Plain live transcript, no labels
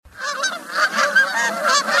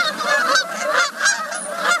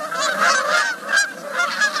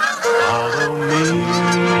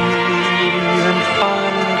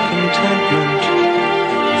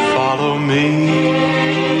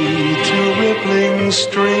rippling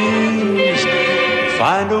streams.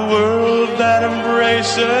 Find a world that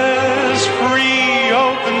embraces free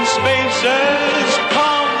open spaces.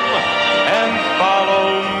 Come and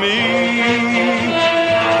follow me.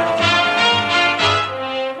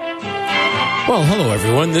 Well, hello,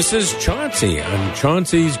 everyone. This is Chauncey on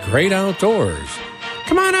Chauncey's Great Outdoors.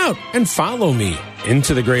 Come on out and follow me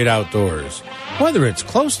into the great outdoors. Whether it's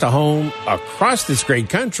close to home, across this great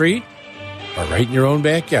country, or right in your own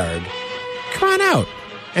backyard, come on out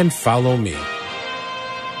and follow me.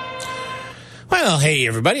 Well, hey,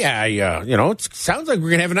 everybody. It sounds like we're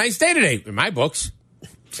going to have a nice day today in my books.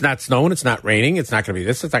 It's not snowing. It's not raining. It's not going to be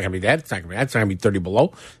this. It's not going to be that. It's not going to be that. It's not going to be 30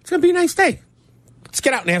 below. It's going to be a nice day. Let's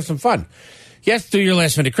get out and have some fun. Yes, do your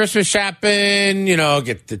last minute Christmas shopping,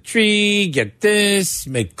 get the tree, get this,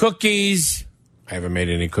 make cookies. I haven't made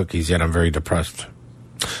any cookies yet. I'm very depressed.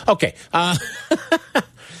 Okay.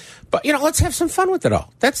 But, let's have some fun with it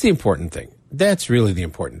all. That's the important thing. That's really the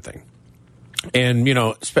important thing. And,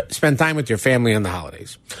 spend time with your family on the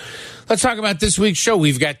holidays. Let's talk about this week's show.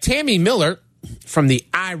 We've got Tammy Miller from the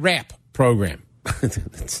IRAP program.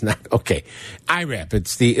 It's not okay. IRAP.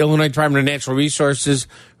 It's the Illinois Department of Natural Resources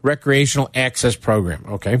Recreational Access Program.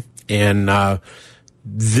 Okay, and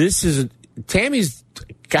Tammy's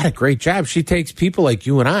got a great job. She takes people like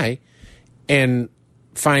you and I, and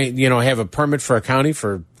have a permit for a county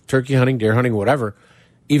for turkey hunting, deer hunting, whatever,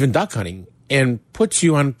 even duck hunting, and puts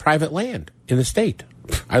you on private land in the state.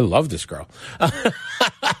 I love this girl.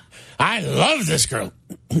 I love this girl.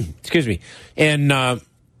 Excuse me, and.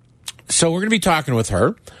 So we're going to be talking with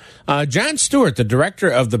her. John Stewart, the director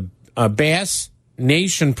of the Bass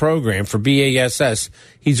Nation program for BASS.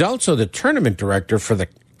 He's also the tournament director for the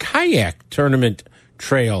kayak tournament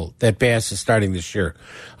trail that Bass is starting this year.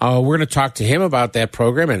 We're going to talk to him about that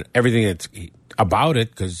program and everything that's about it,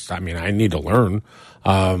 because, I need to learn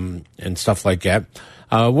and stuff like that.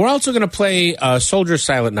 We're also going to play Soldier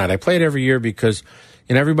Silent Night. I play it every year because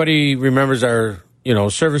everybody remembers our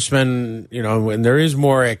servicemen, and there is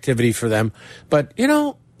more activity for them. But,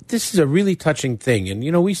 this is a really touching thing.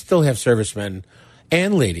 And, we still have servicemen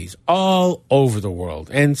and ladies all over the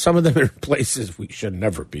world. And some of them are in places we should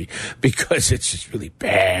never be because it's just really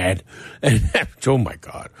bad. And, oh, my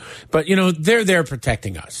God. But, they're there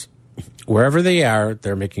protecting us. Wherever they are,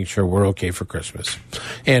 they're making sure we're okay for Christmas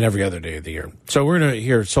and every other day of the year. So we're going to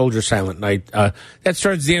hear Soldier Silent Night. That's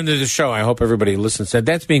towards the end of the show. I hope everybody listens.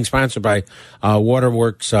 That's being sponsored by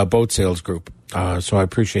Waterworks Boat Sales Group. So I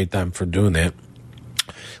appreciate them for doing that.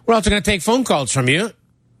 We're also going to take phone calls from you.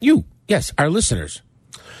 Yes, our listeners.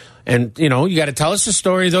 And, you got to tell us a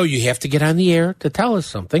story, though. You have to get on the air to tell us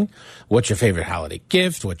something. What's your favorite holiday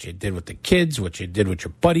gift? What you did with the kids? What you did with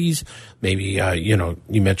your buddies? Maybe,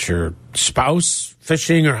 you met your spouse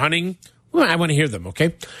fishing or hunting. Well, I want to hear them,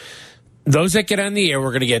 okay? Those that get on the air,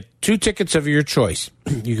 we're going to get 2 tickets of your choice.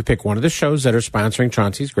 You can pick one of the shows that are sponsoring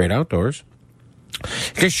Chauncey's Great Outdoors.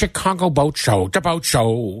 The Chicago Boat Show, the Boat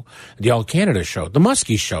Show, the All Canada Show, the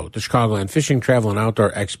Muskie Show, the Chicagoland Fishing, Travel, and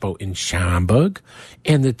Outdoor Expo in Schaumburg,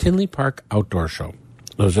 and the Tinley Park Outdoor Show.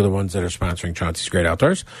 Those are the ones that are sponsoring Chauncey's Great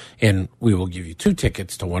Outdoors, and we will give you 2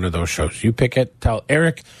 tickets to one of those shows. You pick it, tell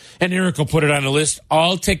Eric, and Eric will put it on the list.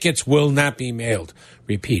 All tickets will not be mailed.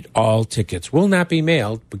 Repeat, all tickets will not be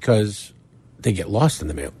mailed because they get lost in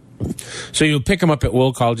the mail. So you'll pick them up at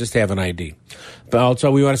will call, just to have an ID. But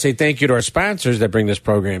also, we want to say thank you to our sponsors that bring this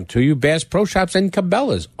program to you. Bass Pro Shops and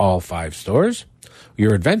Cabela's, all 5 stores.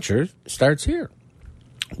 Your adventure starts here.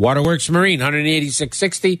 Waterworks Marine,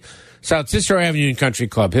 18660 South Cicero Avenue in Country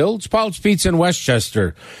Club Hills. Paul's Pizza in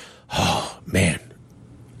Westchester. Oh, man.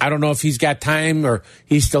 I don't know if he's got time or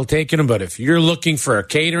he's still taking them, but if you're looking for a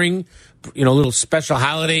catering, little special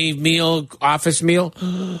holiday meal, office meal,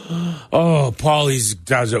 oh, Paulie's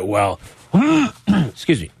does it well.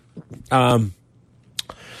 Excuse me.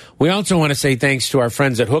 We also want to say thanks to our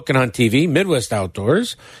friends at Hook and Hunt TV, Midwest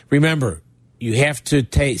Outdoors. Remember, you have to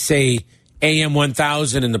say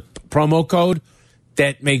AM1000 in the promo code.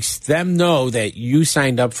 That makes them know that you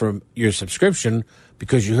signed up for your subscription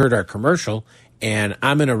because you heard our commercial, and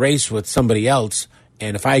I'm in a race with somebody else,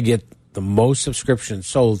 and if I get the most subscriptions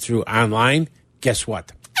sold through online, guess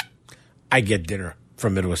what? I get dinner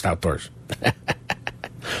from Midwest Outdoors.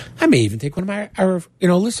 I may even take one of our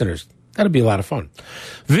listeners. That'll be a lot of fun.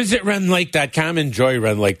 Visit RenLake.com, enjoy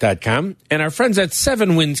RenLake.com. And our friends at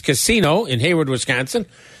Seven Winds Casino in Hayward, Wisconsin,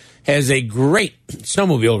 has a great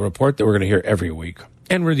snowmobile report that we're going to hear every week.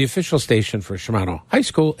 And we're the official station for Shimano High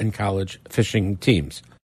School and college fishing teams.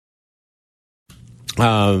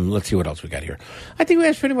 Let's see what else we got here. I think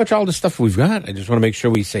that's pretty much all the stuff we've got. I just want to make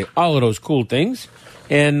sure we say all of those cool things.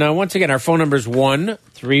 And once again, our phone number is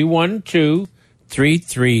 1-312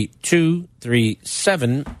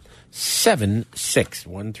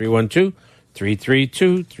 1-312-332-3776.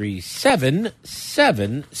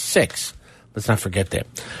 1-312-332-3776. Let's not forget that.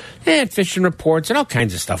 And fishing reports and all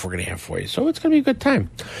kinds of stuff we're going to have for you. So it's going to be a good time.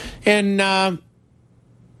 And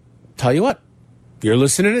tell you what, you're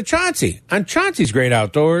listening to Chauncey on Chauncey's Great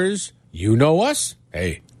Outdoors. You know us.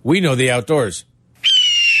 Hey, we know the outdoors.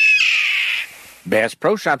 Bass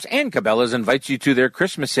Pro Shops and Cabela's invites you to their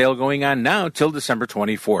Christmas sale going on now till December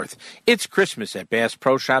 24th. It's Christmas at Bass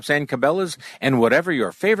Pro Shops and Cabela's, and whatever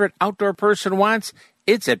your favorite outdoor person wants,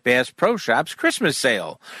 it's at Bass Pro Shops Christmas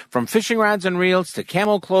sale. From fishing rods and reels to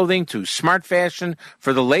camo clothing to smart fashion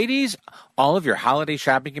for the ladies, all of your holiday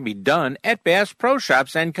shopping can be done at Bass Pro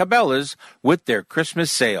Shops and Cabela's with their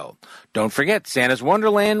Christmas sale. Don't forget, Santa's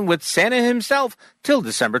Wonderland with Santa himself till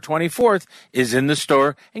December 24th is in the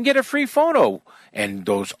store, and get a free photo and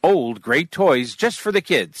those old great toys just for the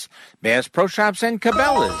kids. Bass Pro Shops and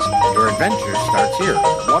Cabela's. Your adventure starts here.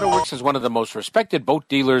 Waterworks is one of the most respected boat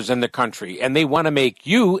dealers in the country, and they want to make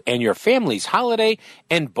you and your family's holiday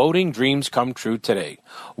and boating dreams come true today.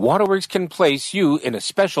 Waterworks can place you in a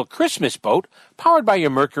special Christmas boat powered by your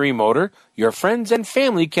Mercury motor your friends and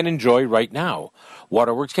family can enjoy right now.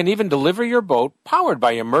 Waterworks can even deliver your boat powered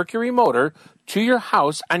by a Mercury motor to your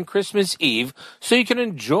house on Christmas Eve so you can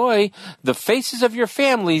enjoy the faces of your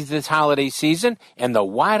families this holiday season and the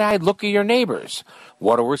wide-eyed look of your neighbors.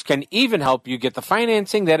 Waterworks can even help you get the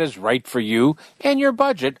financing that is right for you and your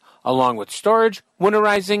budget, along with storage,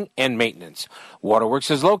 winterizing, and maintenance. Waterworks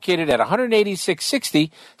is located at 18660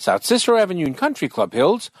 South Cicero Avenue in Country Club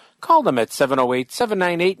Hills. Call them at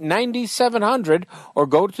 708-798-9700 or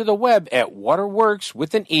go to the web at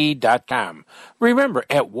waterworks.com. Remember,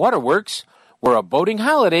 at Waterworks, where a boating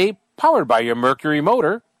holiday powered by your Mercury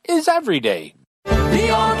motor is every day. The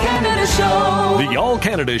All Canada Show. The All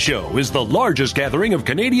Canada Show is the largest gathering of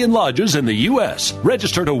Canadian lodges in the U.S.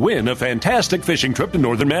 Register to win a fantastic fishing trip to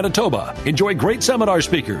northern Manitoba. Enjoy great seminar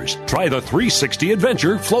speakers. Try the 360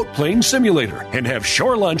 Adventure Float Plane Simulator. And have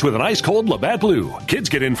shore lunch with an ice-cold Labatt Blue. Kids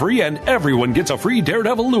get in free and everyone gets a free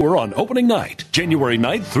Daredevil lure on opening night. January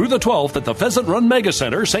 9th through the 12th at the Pheasant Run Mega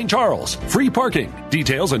Center, St. Charles. Free parking.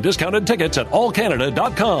 Details and discounted tickets at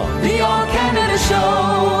allcanada.com. The All Canada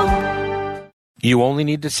Show. You only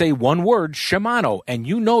need to say one word, Shimano, and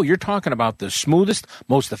you know you're talking about the smoothest,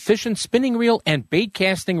 most efficient spinning reel and bait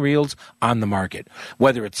casting reels on the market.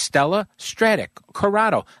 Whether it's Stella, Stratic,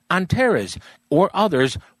 Corrado, Antares, or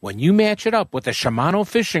others, when you match it up with a Shimano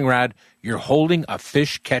fishing rod, you're holding a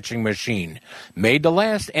fish-catching machine. Made to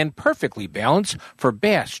last and perfectly balanced for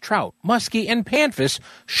bass, trout, muskie, and panfish,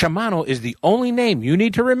 Shimano is the only name you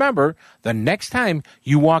need to remember the next time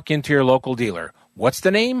you walk into your local dealer. What's the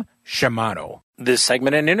name? Shimano. This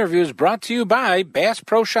segment and interview is brought to you by Bass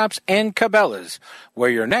Pro Shops and Cabela's, where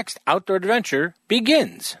your next outdoor adventure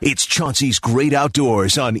begins. It's Chauncey's Great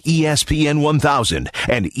Outdoors on ESPN 1000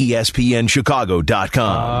 and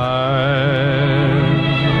ESPNChicago.com. I'm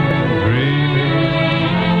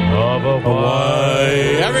dreaming of a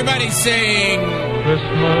white Everybody sing!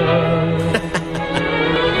 Christmas.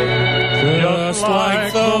 Just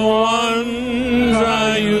like the ones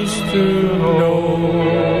I used to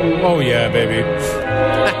know. Oh, yeah, baby.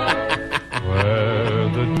 Where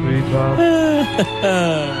the treetops.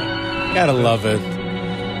 Gotta love it.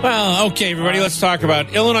 Well, okay, everybody, let's talk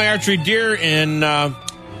about Illinois Archery Deer. And,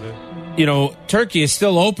 Turkey is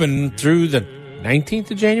still open through the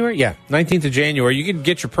 19th of January? Yeah, 19th of January. You can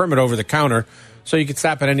get your permit over the counter, so you can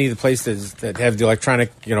stop at any of the places that have the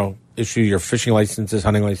electronic, issue your fishing licenses,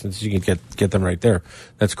 hunting licenses. You can get them right there.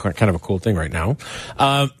 That's kind of a cool thing right now.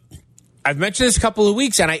 I've mentioned this a couple of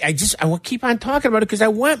weeks, and I will keep on talking about it because I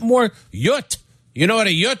want more youth. You know what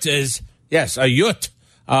a youth is? Yes, a youth.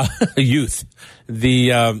 Youth.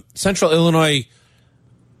 The Central Illinois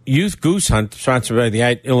Youth Goose Hunt, sponsored by the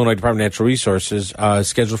Illinois Department of Natural Resources,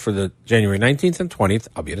 scheduled for the January 19th and 20th.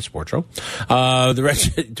 I'll be at a sports show. To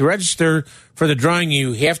register for the drawing,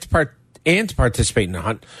 you have to participate in the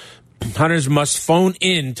hunt. Hunters must phone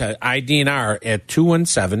in to IDNR at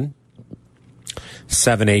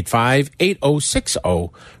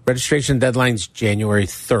 217-785-8060. Registration deadline's January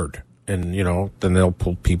 3rd. And, then they'll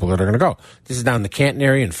pull people that are going to go. This is down in the Canton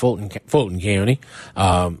area in Fulton County.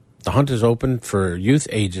 The hunt is open for youth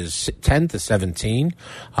ages 10 to 17.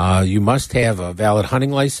 You must have a valid hunting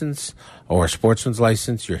license or a sportsman's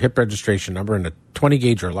license, your hip registration number, and a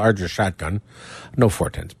 20-gauge or larger shotgun. No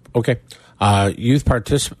 410s. Okay. Youth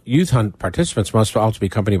hunt participants must also be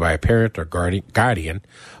accompanied by a parent or guardian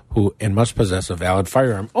who must possess a valid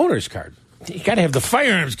firearm owner's card. You got to have the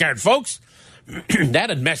firearms card, folks.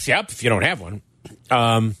 That'd mess you up if you don't have one.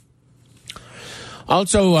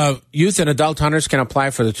 Also, youth and adult hunters can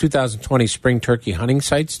apply for the 2020 spring turkey hunting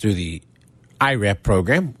sites through the IRAP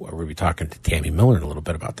program, where we'll be talking to Tammy Miller in a little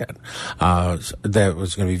bit about that. That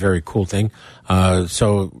was going to be a very cool thing.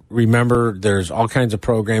 So remember, there's all kinds of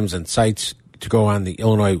programs and sites to go on the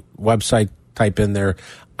Illinois website. Type in there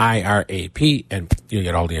IRAP, and you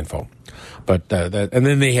get all the info. But and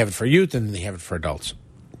then they have it for youth, and then they have it for adults.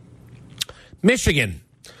 Michigan.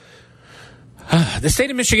 The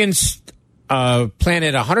state of Michigan's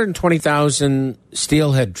planted 120,000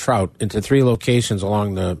 steelhead trout into 3 locations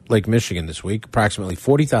along the Lake Michigan this week. Approximately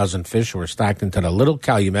 40,000 fish were stocked into the Little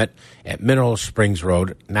Calumet at Mineral Springs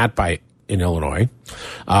Road, not in Illinois.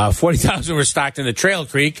 40,000 were stocked into Trail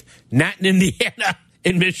Creek, not in Indiana,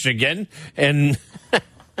 in Michigan. And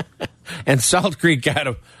and Salt Creek got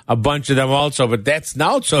a bunch of them also, but that's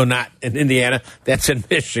also not in Indiana. That's in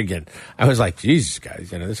Michigan. I was like, Jesus, guys,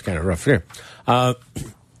 this is kind of rough here. The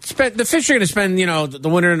fish are going to spend, the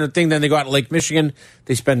winter and the thing. Then they go out to Lake Michigan.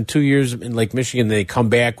 They spend 2 years in Lake Michigan. They come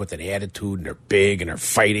back with an attitude, and they're big, and they're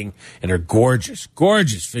fighting, and they're gorgeous,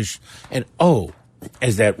 gorgeous fish. And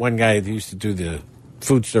as that one guy that used to do the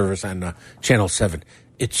food service on Channel 7,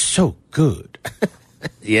 it's so good.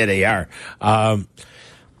 Yeah, they are.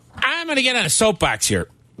 I'm going to get on a soapbox here,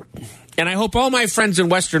 and I hope all my friends in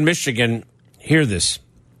Western Michigan hear this.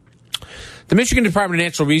 The Michigan Department of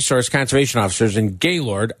Natural Resource Conservation officers in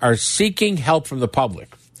Gaylord are seeking help from the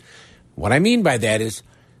public. What I mean by that is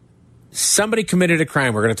somebody committed a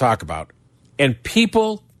crime we're going to talk about, and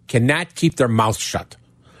people cannot keep their mouth shut.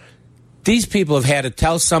 These people have had to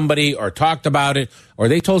tell somebody or talked about it, or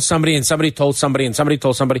they told somebody and somebody told somebody and somebody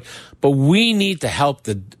told somebody. But we need to help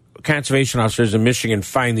the conservation officers in Michigan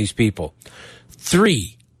find these people.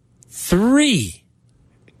 Three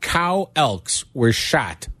cow elks were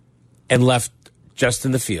shot and left just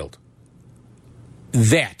in the field.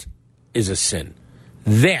 That is a sin.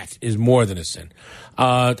 That is more than a sin.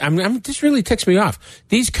 This really ticks me off.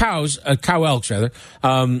 These cows, cow elks rather,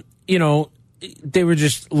 they were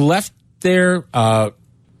just left there.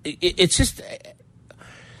 It's just,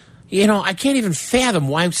 I can't even fathom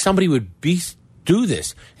why somebody would do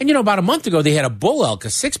this. And, about a month ago, they had a bull elk, a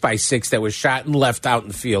 6x6 that was shot and left out in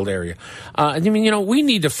the field area. We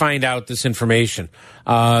need to find out this information.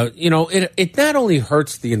 It not only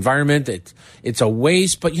hurts the environment, it's a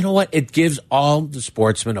waste, but you know what? It gives all the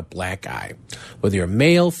sportsmen a black eye. Whether you're a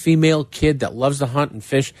male, female, kid that loves to hunt and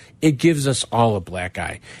fish, it gives us all a black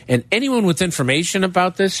eye. And anyone with information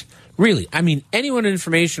about this, really, anyone with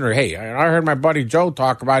information, or hey, I heard my buddy Joe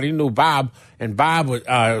talk about it. He knew Bob, and Bob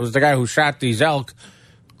was the guy who shot these elk.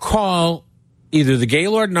 Call either the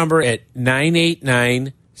Gaylord number at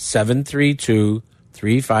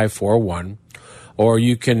 989-732-3541, or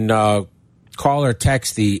you can call or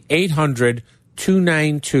text the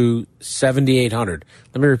 800-292-7800.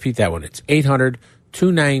 Let me repeat that one. It's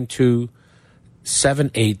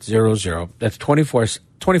 800-292-7800. That's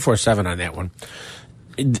 24/7 on that one.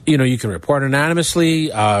 You can report anonymously.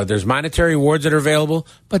 There's monetary awards that are available.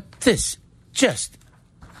 But this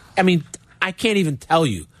I can't even tell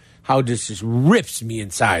you how this just rips me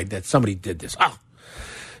inside that somebody did this.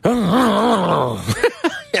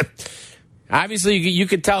 Obviously, you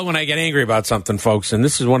can tell when I get angry about something, folks. And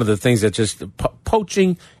this is one of the things that just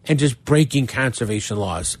poaching and just breaking conservation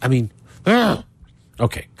laws.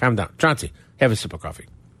 Okay, calm down. Chauncey, have a sip of coffee.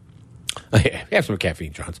 Have some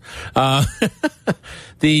caffeine, Johns.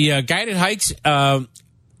 The guided hikes are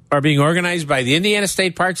being organized by the Indiana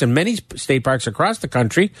State Parks and many state parks across the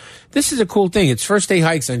country. This is a cool thing. It's first day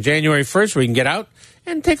hikes on January 1st where you can get out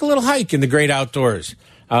and take a little hike in the great outdoors.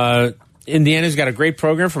 Indiana's got a great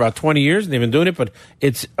program for about 20 years, and they've been doing it, but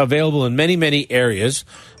it's available in many, many areas.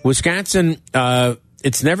 Wisconsin,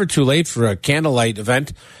 it's never too late for a candlelight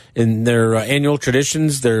event. In their annual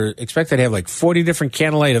traditions, they're expected to have like 40 different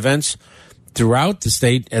candlelight events throughout the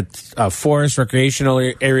state at forests, recreational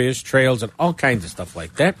areas, trails, and all kinds of stuff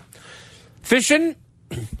like that. Fishing.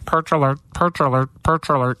 Perch alert, perch alert, perch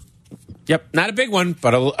alert. Yep, not a big one,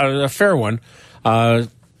 but a fair one.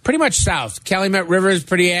 Pretty much south. Calumet River is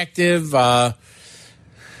pretty active. On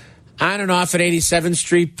and off at 87th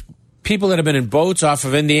Street. People that have been in boats off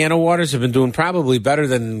of Indiana waters have been doing probably better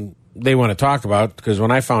than they want to talk about, because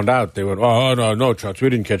when I found out, they went, no, Chucks, we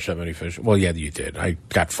didn't catch that many fish. Well, yeah, you did. I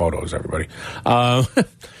got photos, everybody.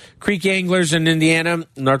 Creek anglers in Indiana,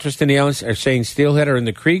 Northwest Indiana, are saying steelhead are in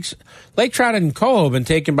the creeks. Lake trout and coho have been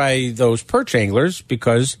taken by those perch anglers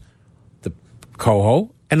because the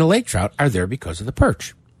coho and the lake trout are there because of the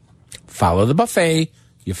perch. Follow the buffet,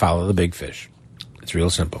 you follow the big fish. It's real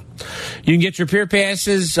simple. You can get your pier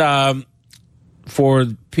passes for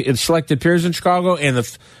selected piers in Chicago, and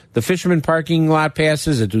The Fisherman parking lot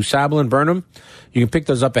passes at DuSable and Burnham, you can pick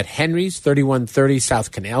those up at Henry's, 3130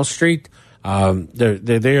 South Canal Street.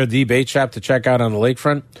 They're the bait shop to check out on the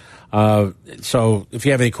lakefront. So if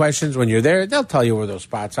you have any questions when you're there, they'll tell you where those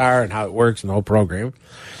spots are and how it works and the whole program.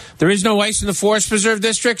 There is no ice in the Forest Preserve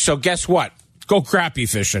District, so guess what? Go crappie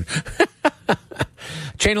fishing.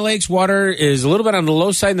 Chain of Lakes water is a little bit on the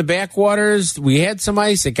low side in the backwaters. We had some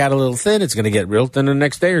ice. It got a little thin. It's going to get real thin the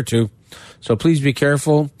next day or two. So please be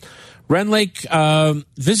careful. Ren Lake,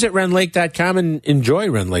 visit renlake.com and enjoy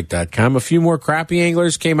renlake.com. A few more crappie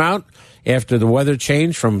anglers came out after the weather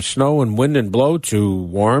changed from snow and wind and blow to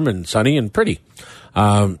warm and sunny and pretty.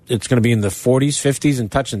 It's going to be in the 40s, 50s,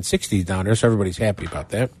 and touching 60s down there, so everybody's happy about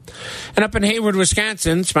that. And up in Hayward,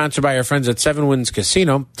 Wisconsin, sponsored by our friends at Seven Winds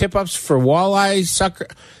Casino, tip-ups for walleye sucker.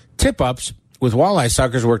 Tip-ups with walleye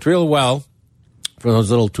suckers worked real well for those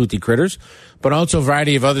little toothy critters, but also a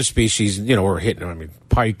variety of other species. You know, we're hitting, I mean,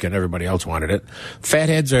 pike and everybody else wanted it.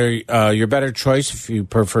 Fatheads are your better choice if you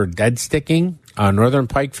prefer dead sticking. Northern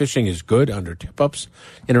pike fishing is good under tip-ups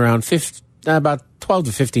in around about 12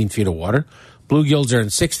 to 15 feet of water. Bluegills are in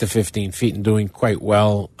 6 to 15 feet and doing quite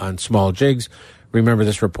well on small jigs. Remember,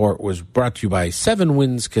 this report was brought to you by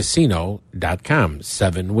sevenwindscasino.com.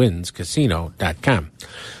 Sevenwindscasino.com.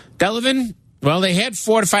 Delavan, well, they had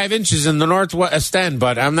 4 to 5 inches in the northwest end,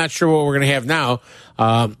 but I'm not sure what we're going to have now.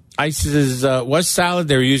 Ice was solid.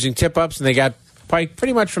 They were using tip-ups, and they got pike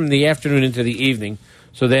pretty much from the afternoon into the evening,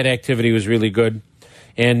 so that activity was really good.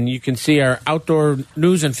 And you can see our outdoor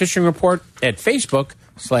news and fishing report at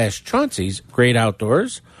Facebook.com/Chauncey's Great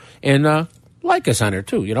Outdoors. And like us on there,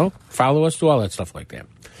 too, you know. Follow us, do all that stuff like that.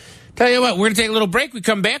 Tell you what, we're going to take a little break. We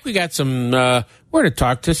come back, we got some, we're going to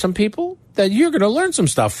talk to some people that you're going to learn some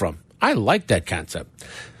stuff from. I like that concept.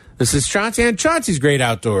 This is Chauncey and Chauncey's Great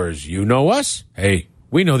Outdoors. You know us. Hey,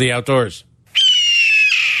 we know the outdoors.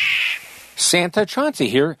 Santa Chauncey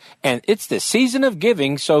here, and it's the season of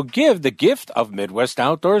giving, so give the gift of Midwest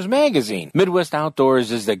Outdoors magazine. Midwest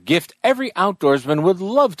Outdoors is the gift every outdoorsman would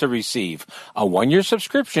love to receive. A 1-year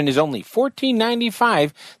subscription is only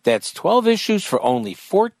 $14.95. That's 12 issues for only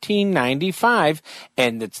 $14.95,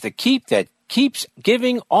 and it's the keep that keeps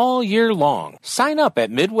giving all year long. Sign up at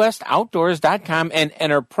MidwestOutdoors.com and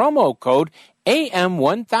enter promo code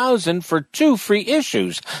AM1000 for 2 free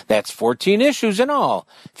issues. That's 14 issues in all.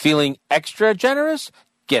 Feeling extra generous?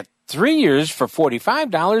 Get 3 years for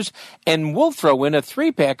 $45, and we'll throw in a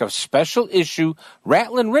 3-pack of special issue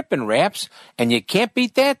Rattlin' Rippin' Wraps, and you can't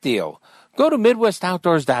beat that deal. Go to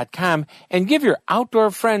MidwestOutdoors.com and give your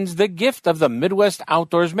outdoor friends the gift of the Midwest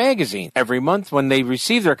Outdoors magazine. Every month when they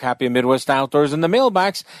receive their copy of Midwest Outdoors in the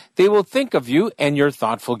mailbox, they will think of you and your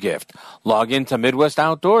thoughtful gift. Log into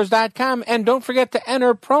MidwestOutdoors.com and don't forget to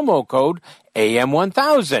enter promo code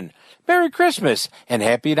AM1000. Merry Christmas and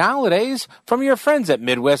Happy Holidays from your friends at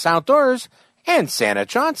Midwest Outdoors and Santa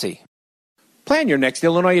Chauncey. Plan your next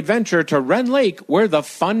Illinois adventure to Ren Lake, where the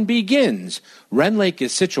fun begins. Ren Lake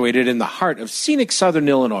is situated in the heart of scenic southern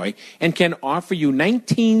Illinois and can offer you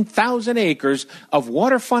 19,000 acres of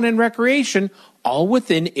water fun and recreation, all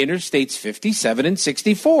within Interstates 57 and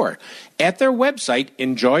 64. At their website,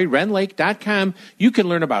 enjoyrenlake.com, you can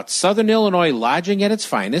learn about Southern Illinois lodging at its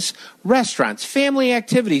finest, restaurants, family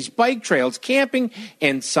activities, bike trails, camping,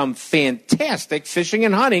 and some fantastic fishing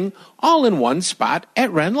and hunting, all in one spot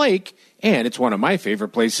at Ren Lake. And it's one of my favorite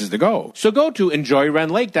places to go. So go to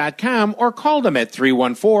enjoyrenlake.com or call them at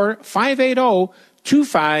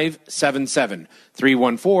 314-580-2577.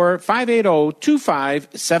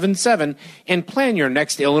 314-580-2577 and plan your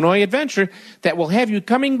next Illinois adventure that will have you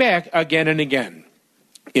coming back again and again.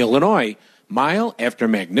 Illinois, mile after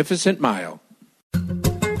magnificent mile.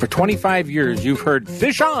 For 25 years, you've heard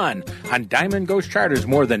Fish On Diamond Ghost Charters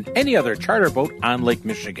more than any other charter boat on Lake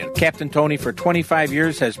Michigan. Captain Tony, for 25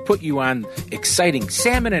 years, has put you on exciting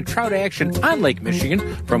salmon and trout action on Lake Michigan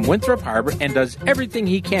from Winthrop Harbor and does everything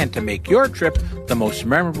he can to make your trip the most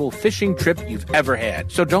memorable fishing trip you've ever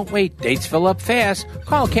had. So don't wait. Dates fill up fast.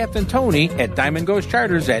 Call Captain Tony at Diamond Ghost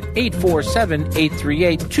Charters at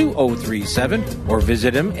 847-838-2037 or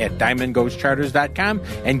visit him at diamondghostcharters.com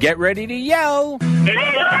and get ready to yell.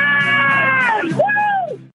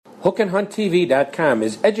 HookandHuntTV.com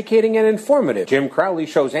is educating and informative. Jim Crowley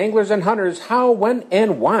shows anglers and hunters how, when,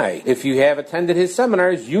 and why. If you have attended his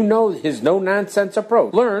seminars, you know his no-nonsense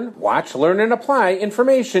approach. Learn, watch, learn, and apply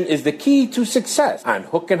information is the key to success on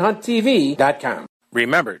HookandHuntTV.com.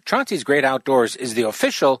 Remember, Chauncey's Great Outdoors is the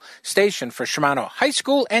official station for Shimano High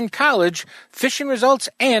School and College fishing results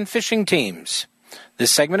and fishing teams.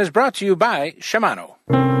 This segment is brought to you by Shimano.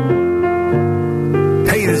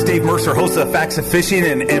 Hey Hey, this is Dave Mercer, host of Facts of Fishing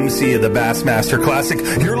and MC of the Bassmaster Classic.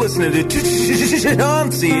 You're listening to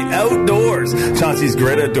Chauncey Outdoors, Chauncey's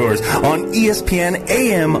Great Outdoors, on ESPN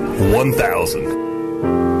AM 1000.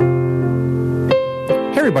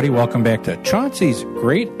 Hey everybody, welcome back to Chauncey's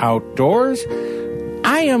Great Outdoors.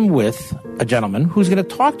 I am with a gentleman who's going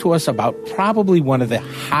to talk to us about probably one of the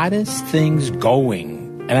hottest things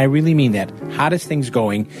going, and I really mean that, hottest things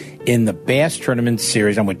going in the Bass Tournament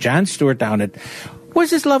Series. I'm with John Stewart down at, where's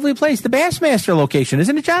this lovely place? The Bassmaster location,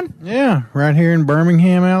 isn't it, John? Yeah, right here in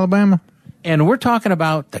Birmingham, Alabama. And we're talking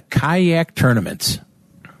about the kayak tournaments.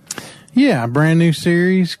 Yeah, a brand new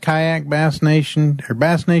series, Kayak Bass Nation, or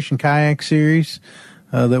Bass Nation Kayak Series,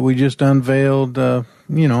 that we just unveiled, a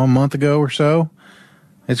month ago or so.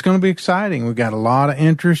 It's going to be exciting. We've got a lot of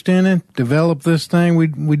interest in it. Developed this thing.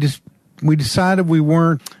 We decided we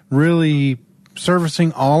weren't really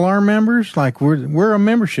servicing all our members. Like we're a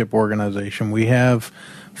membership organization. We have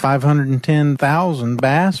 510,000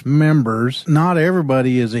 bass members. Not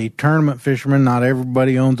everybody is a tournament fisherman. Not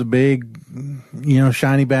everybody owns a big,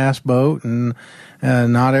 shiny bass boat, and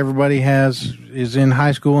not everybody is in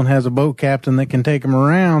high school and has a boat captain that can take them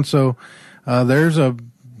around. So there's a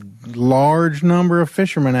large number of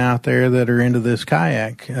fishermen out there that are into this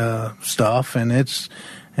kayak stuff, and it's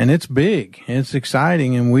big. It's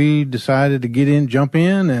exciting, and we decided to jump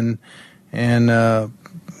in, and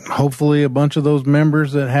hopefully a bunch of those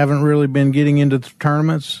members that haven't really been getting into the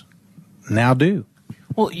tournaments now do.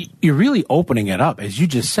 Well, you're really opening it up, as you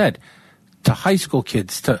just said, to high school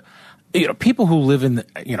kids, to people who live in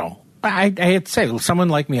I had to say, someone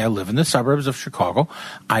like me, I live in the suburbs of Chicago.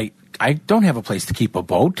 I don't have a place to keep a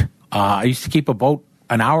boat. I used to keep a boat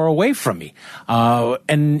an hour away from me.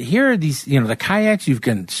 And here are these, the kayaks, you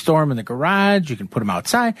can store them in the garage, you can put them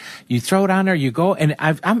outside, you throw it on there, you go, and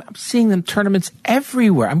I'm seeing them tournaments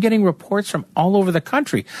everywhere. I'm getting reports from all over the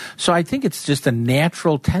country. So I think it's just a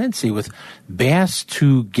natural tendency with bass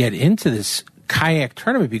to get into this kayak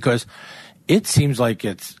tournament, because it seems like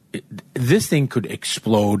this thing could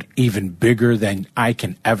explode even bigger than I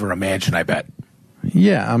can ever imagine, I bet.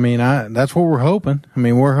 Yeah, that's what we're hoping.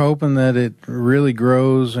 We're hoping that it really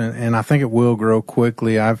grows, and I think it will grow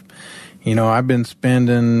quickly. I've been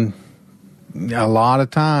spending a lot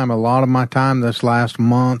of my time this last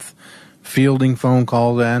month fielding phone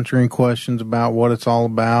calls, answering questions about what it's all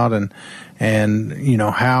about, and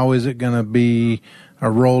how is it going to be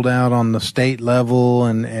rolled out on the state level,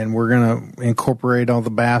 and we're going to incorporate all the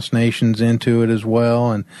Bass Nations into it as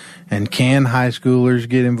well, and can high schoolers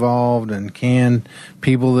get involved, and can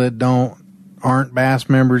people that aren't Bass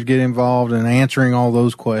members get involved, and answering all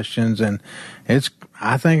those questions. And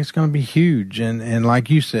I think it's going to be huge, and like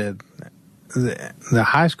you said, the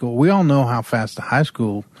high school, we all know how fast the high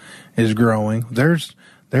school is growing. There's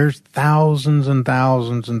thousands and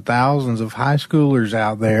thousands and thousands of high schoolers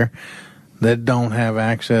out there that don't have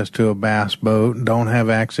access to a bass boat, don't have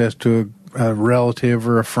access to a relative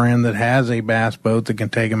or a friend that has a bass boat that can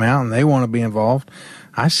take them out, and they want to be involved.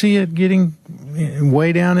 I see it getting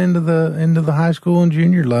way down into the high school and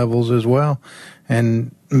junior levels as well,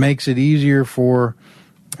 and makes it easier for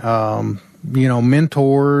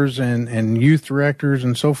mentors and youth directors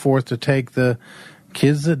and so forth to take the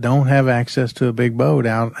kids that don't have access to a big boat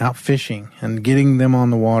out fishing and getting them on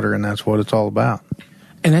the water, and that's what it's all about.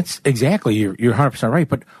 And that's exactly, you're 100% right.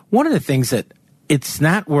 But one of the things that it's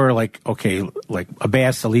not where like a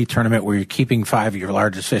Bass Elite tournament where you're keeping 5 of your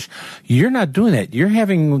largest fish. You're not doing that. You're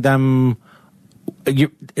having them,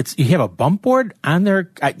 you have a bump board on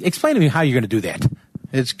there. Explain to me how you're going to do that.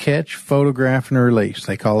 It's catch, photograph, and release.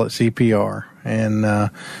 They call it CPR.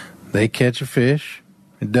 And they catch a fish.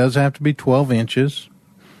 It does have to be 12 inches.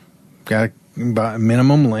 Got a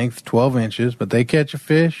minimum length, 12 inches. But they catch a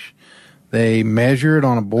fish. They measure it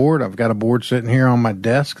on a board. I've got a board sitting here on my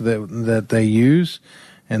desk that they use,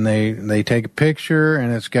 and they take a picture,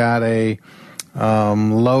 and it's got a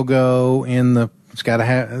logo in the. It's got to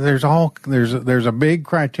have. There's a big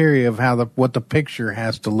criteria of what the picture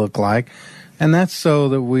has to look like, and that's so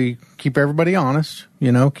that we keep everybody honest.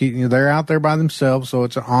 They're out there by themselves, so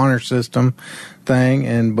it's an honor system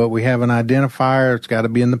thing. But we have an identifier. It's got to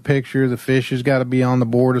be in the picture. The fish has got to be on the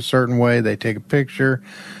board a certain way. They take a picture.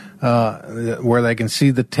 Where they can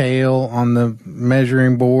see the tail on the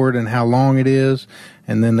measuring board and how long it is,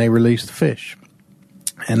 and then they release the fish.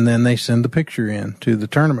 And then they send the picture in to the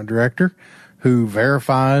tournament director, who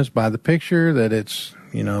verifies by the picture that it's,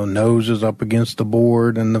 nose is up against the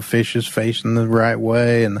board and the fish is facing the right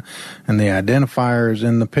way, and the identifier is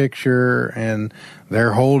in the picture and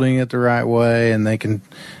they're holding it the right way, and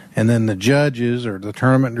then the judges or the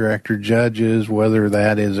tournament director judges whether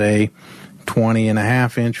that is a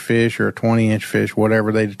 20.5-inch fish or a 20-inch fish,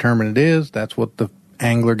 whatever they determine it is, that's what the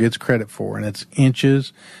angler gets credit for. And it's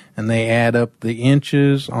inches, and they add up the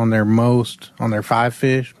inches on their 5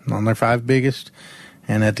 fish, on their 5 biggest.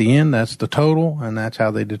 And at the end, that's the total, and that's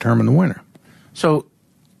how they determine the winner. So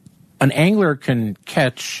an angler can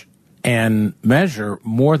catch and measure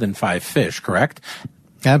more than 5 fish, correct?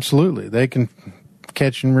 Absolutely. They can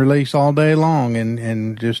catch and release all day long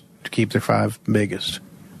and just keep their 5 biggest.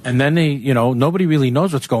 And then nobody really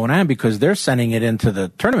knows what's going on because they're sending it into the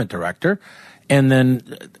tournament director. And then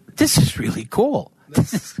this is really cool.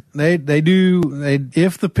 They do.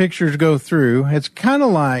 If the pictures go through, it's kind of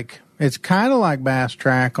like Bass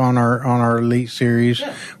Track on our Elite Series,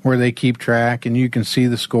 where they keep track and you can see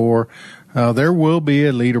the score. There will be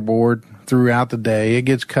a leaderboard throughout the day. It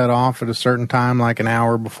gets cut off at a certain time, like an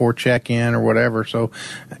hour before check-in or whatever. So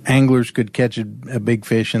anglers could catch a big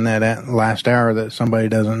fish in that last hour that somebody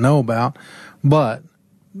doesn't know about. But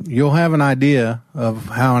you'll have an idea of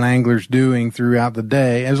how an angler's doing throughout the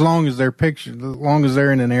day, as long as they're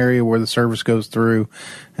in an area where the service goes through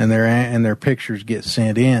and their pictures get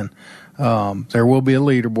sent in. There will be a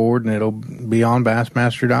leaderboard, and it'll be on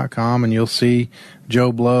Bassmaster.com, and you'll see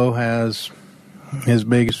Joe Blow has his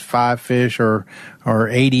biggest 5 fish are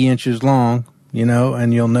 80 inches long,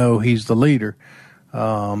 and you'll know he's the leader.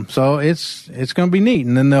 So it's going to be neat.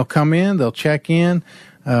 And then they'll come in, they'll check in.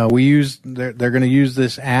 They're going to use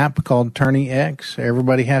this app called Tourney X.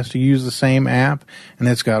 Everybody has to use the same app, and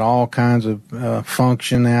it's got all kinds of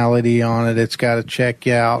functionality on it. It's got a check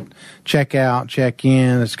in.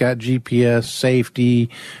 It's got GPS safety,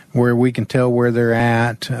 where we can tell where they're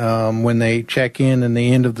at. When they check in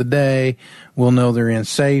the end of the day, we'll know they're in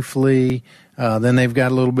safely. Then they've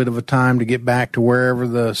got a little bit of a time to get back to wherever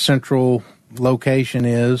the central location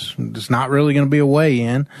is. It's not really going to be a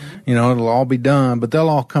weigh-in. It'll all be done, but they'll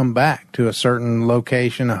all come back to a certain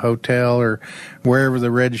location, a hotel, or wherever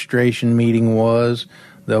the registration meeting was.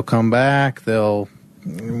 They'll come back.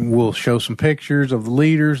 We'll show some pictures of the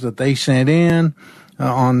leaders that they sent in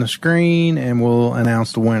on the screen, and we'll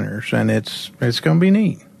announce the winners. And it's going to be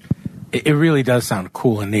neat. It really does sound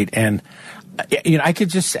cool and neat. And I could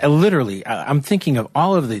just literally, I'm thinking of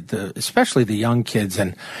all of the especially the young kids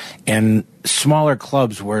and smaller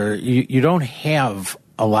clubs where you don't have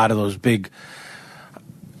a lot of those big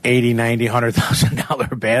 $80,000, $90,000,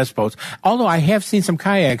 $100,000 bass boats. Although I have seen some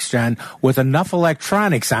kayaks, John, with enough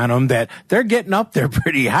electronics on them that they're getting up there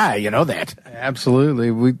pretty high. You know that? Absolutely.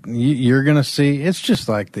 You're going to see, it's just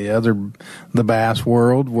like the bass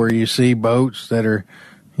world, where you see boats that are,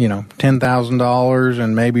 $10,000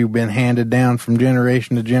 and maybe been handed down from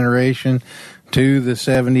generation to generation, to the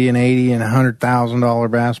 $70,000 and $80,000 and $100,000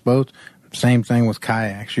 bass boats. Same thing with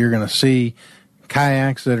kayaks. You're going to see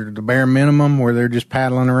kayaks that are the bare minimum, where they're just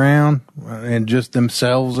paddling around and just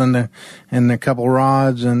themselves and the couple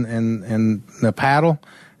rods and the paddle.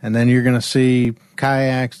 And then you're going to see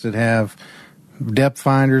kayaks that have depth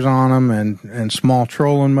finders on them and small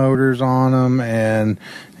trolling motors on them, and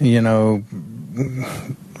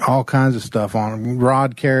all kinds of stuff on them,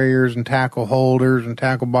 rod carriers and tackle holders and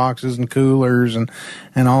tackle boxes and coolers and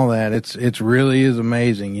all that. It's really is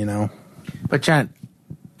amazing, But John,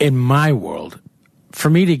 in my world, for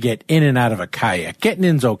me to get in and out of a kayak, getting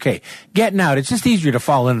in's okay. Getting out, it's just easier to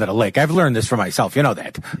fall into the lake. I've learned this for myself. You know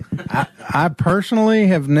that. I personally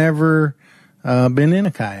have never been in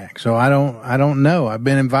a kayak, so I don't know. I've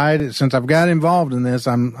been invited since I've got involved in this.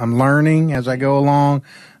 I'm learning as I go along.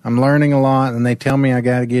 I'm learning a lot, and they tell me I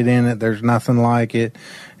got to get in it. There's nothing like it,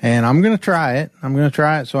 and I'm going to try it.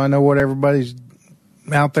 So I know what everybody's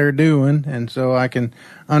out there doing, and so I can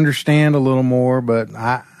understand a little more. But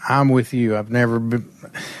I'm with you. I've never been.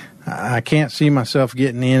 I can't see myself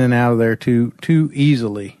getting in and out of there too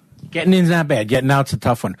easily. Getting in's not bad. Getting out's a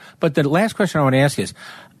tough one. But the last question I want to ask is,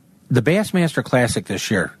 the Bassmaster Classic this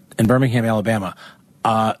year in Birmingham, Alabama,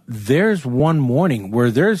 there's one morning where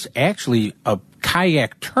there's actually a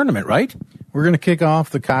kayak tournament, right? We're going to kick off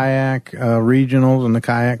the kayak regionals and the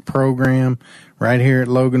kayak program right here at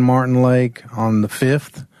Logan Martin Lake on the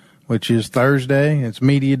 5th, which is Thursday. It's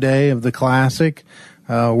media day of the Classic.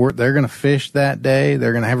 They're going to fish that day.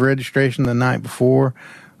 They're going to have registration the night before.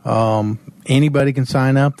 Anybody can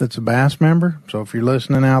sign up that's a Bass member. So if you're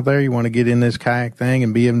listening out there, you want to get in this kayak thing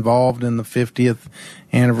and be involved in the 50th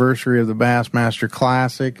anniversary of the Bassmaster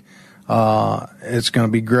Classic. It's going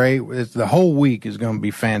to be great. The whole week is going to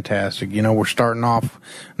be fantastic. We're starting off.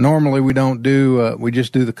 Normally we don't do, we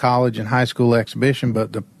just do the college and high school exhibition,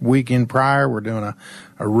 but the weekend prior we're doing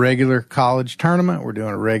a regular college tournament. We're doing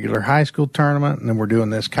a regular high school tournament, and then we're doing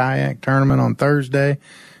this kayak tournament on Thursday.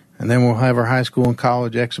 and then we'll have our high school and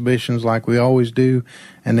college exhibitions like we always do.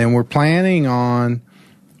 And then we're planning on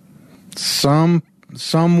some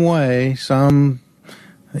way,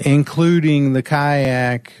 including the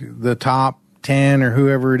kayak, the top 10 or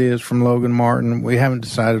whoever it is from Logan Martin. We haven't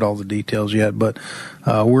decided all the details yet, but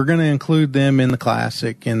we're going to include them in the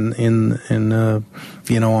classic in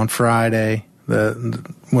on Friday.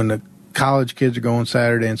 When the college kids are going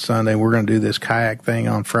Saturday and Sunday, we're going to do this kayak thing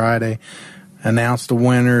on Friday, announce the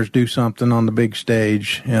winners, do something on the big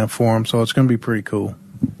stage for them. So it's going to be pretty cool.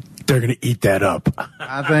 They're going to eat that up.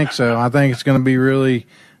 I think so. I think it's going to be really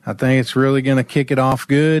going to kick it off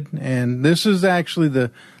good. And this is actually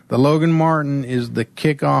the Logan Martin is the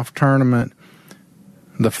kickoff tournament,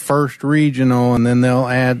 the first regional, and then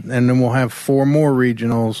we'll have 4 more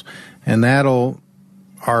regionals, and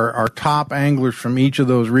our top anglers from each of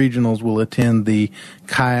those regionals will attend the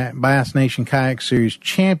Bass Nation Kayak Series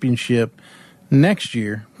Championship next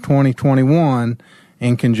year, 2021,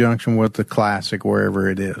 in conjunction with the Classic, wherever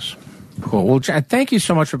it is. Cool. Well, John, thank you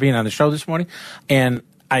so much for being on the show this morning. And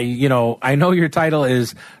I know your title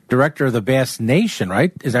is Director of the Bass Nation,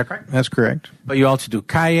 right? Is that correct? That's correct. But you also do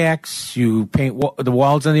kayaks, you paint the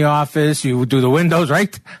walls in the office, you do the windows,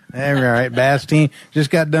 right? Right. Bass Team.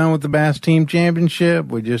 Just got done with the Bass Team Championship.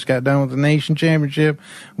 We just got done with the Nation Championship.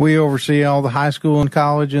 We oversee all the high school and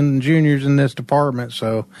college and juniors in this department.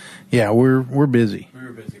 So, yeah, we're busy.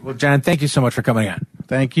 We're busy. Well, John, thank you so much for coming on.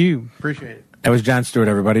 Thank you. Appreciate it. That was John Stewart,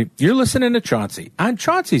 everybody. You're listening to Chauncey. On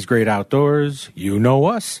Chauncey's Great Outdoors, you know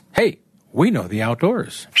us. Hey, we know the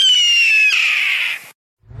outdoors.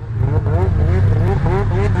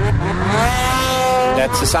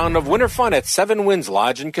 That's the sound of winter fun at Seven Winds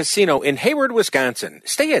Lodge and Casino in Hayward, Wisconsin.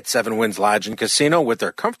 Stay at Seven Winds Lodge and Casino with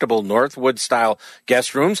their comfortable Northwood-style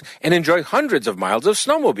guest rooms and enjoy hundreds of miles of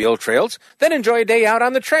snowmobile trails, then enjoy a day out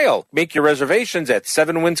on the trail. Make your reservations at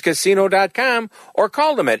sevenwindscasino.com or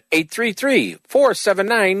call them at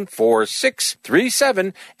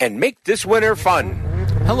 833-479-4637 and make this winter fun.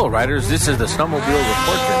 Hello, riders. This is the Snowmobile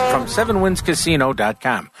Report from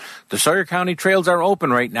sevenwindscasino.com. The Sawyer County trails are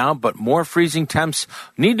open right now, but more freezing temps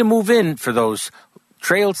need to move in for those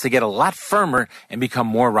trails to get a lot firmer and become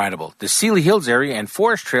more rideable. The Sealy Hills area and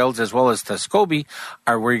Forest Trails, as well as Tuscobie,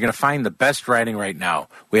 are where you're going to find the best riding right now.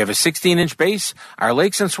 We have a 16-inch base. Our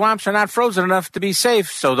lakes and swamps are not frozen enough to be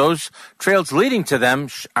safe, so those trails leading to them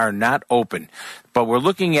are not open. But we're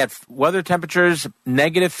looking at weather temperatures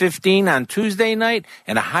negative 15 on Tuesday night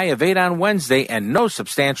and a high of 8 on Wednesday, and no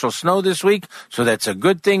substantial snow this week, so that's a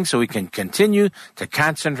good thing, so we can continue to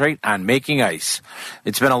concentrate on making ice.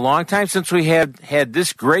 It's been a long time since we had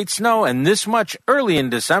this great snow and this much early in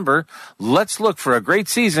December. Let's look for a great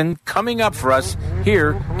season coming up for us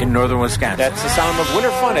here in northern Wisconsin. That's the sound of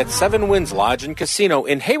winter fun at Seven Winds Lodge and Casino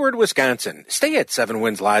in Hayward, Wisconsin. Stay at Seven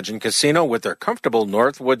Winds Lodge and Casino with their comfortable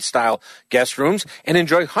Northwood-style guest rooms and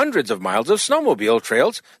enjoy hundreds of miles of snowmobile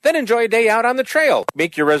trails, then enjoy a day out on the trail.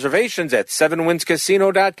 Make your reservations at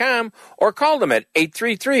sevenwindscasino.com or call them at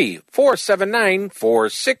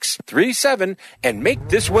 833-479-4637 and make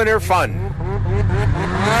this winter fun.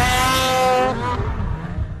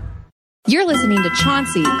 You're listening to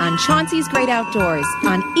Chauncey on Chauncey's Great Outdoors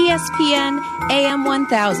on ESPN AM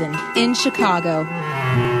 1000 in Chicago.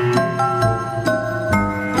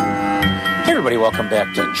 Hey everybody, welcome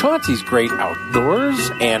back to Chauncey's Great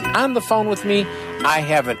Outdoors, and on the phone with me, I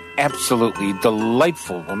have an absolutely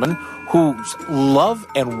delightful woman whose love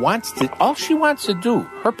and all she wants to do,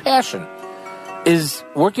 her passion, is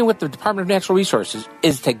working with the Department of Natural Resources,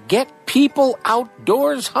 is to get people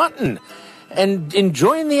outdoors hunting and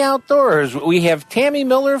enjoying the outdoors. We have Tammy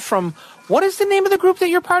Miller from, what is the name of the group that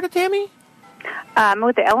you're part of, Tammy?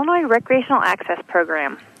 With the Illinois Recreational Access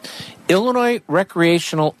Program. Illinois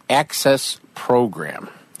Recreational Access Program,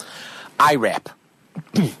 IRAP.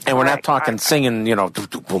 And we're not talking singing, we're not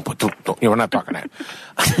talking that.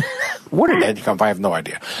 Where did that come from? I have no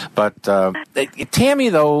idea. But Tammy,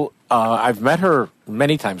 though, I've met her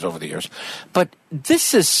many times over the years, but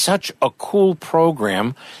this is such a cool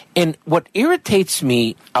program. And what irritates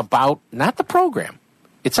me about, not the program,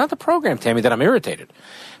 it's not the program, Tammy, that I'm irritated,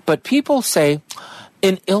 but people say,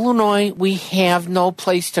 in Illinois, we have no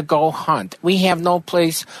place to go hunt. We have no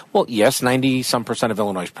place. Well, yes, 90-some% of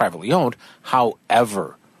Illinois is privately owned.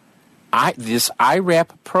 However, this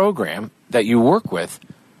IRAP program that you work with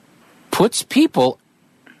puts people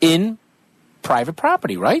in private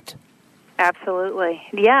property, right? Absolutely.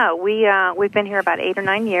 Yeah, we've been here about 8 or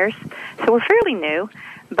 9 years, so we're fairly new.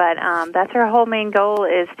 But that's our whole main goal,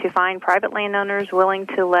 is to find private landowners willing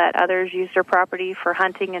to let others use their property for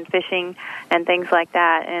hunting and fishing and things like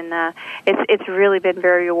that. And it's really been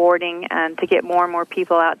very rewarding to get more and more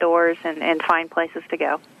people outdoors and find places to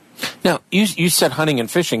go. Now, you said hunting and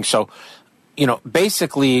fishing, so,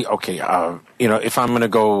 basically, okay, if I'm going to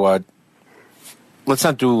go, let's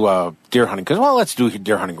not do deer hunting, because, let's do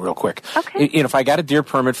deer hunting real quick. Okay. If I got a deer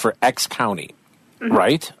permit for X county,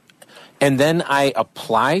 right, and then I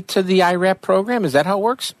apply to the IRAP program, is that how it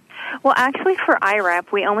works? Well, actually, for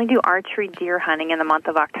IRAP, we only do archery deer hunting in the month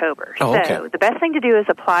of October. Oh, okay. So the best thing to do is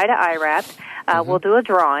apply to IRAP. We'll do a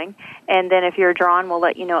drawing, and then if you're drawn, we'll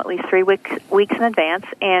let you know at least 3 weeks in advance,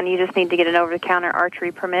 and you just need to get an over-the-counter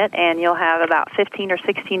archery permit, and you'll have about 15 or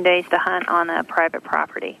 16 days to hunt on a private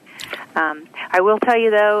property. I will tell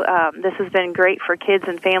you, though, this has been great for kids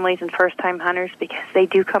and families and first-time hunters because they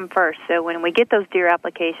do come first. So when we get those deer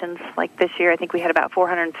applications, like this year, I think we had about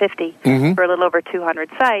 450 for a little over 200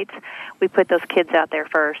 sites, we put those kids out there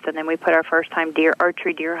first, and then we put our first-time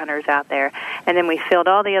archery deer hunters out there, and then we filled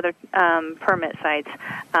all the other permit sites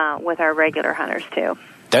with our regular hunters, too.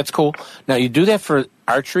 That's cool. Now, you do that for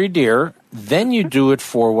archery deer, then you do it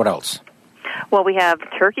for what else? Well, we have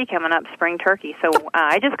turkey coming up, spring turkey. So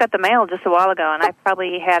I just got the mail just a while ago, and I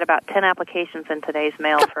probably had about 10 applications in today's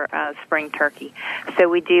mail for spring turkey. So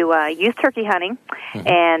we do youth turkey hunting,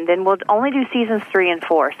 and then we'll only do seasons 3 and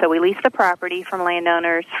 4. So we lease the property from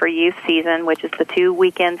landowners for youth season, which is the 2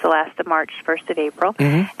 weekends, the last of March, 1st of April,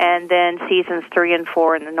 and then seasons 3 and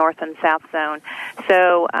 4 in the north and south zone.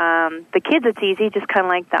 So the kids, it's easy, just kind of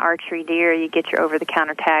like the archery deer. You get your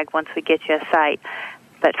over-the-counter tag once we get you a site.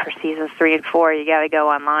 But for seasons 3 and 4, you got to go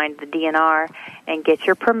online to the DNR and get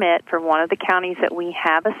your permit for one of the counties that we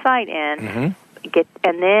have a site in.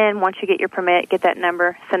 And then once you get your permit, get that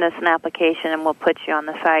number, send us an application, and we'll put you on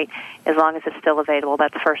the site as long as it's still available.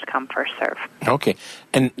 That's first come, first serve. Okay,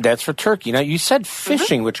 and that's for turkey. Now, you said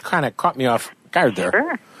fishing, which kind of caught me off guard there.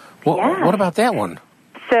 Sure. Well, what about that one?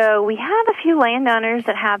 So we have a few landowners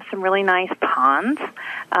that have some really nice ponds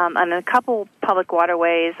and a couple public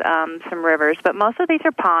waterways, some rivers, but most of these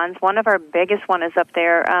are ponds. One of our biggest one is up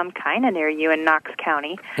there kind of near you in Knox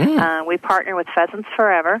County. We partner with Pheasants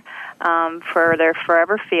Forever for their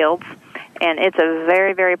Forever Fields, and it's a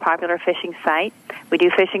very, very popular fishing site. We do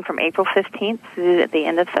fishing from April 15th to the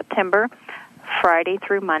end of September, Friday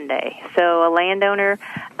through Monday. So a landowner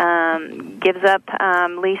gives up,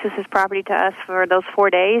 leases his property to us for those 4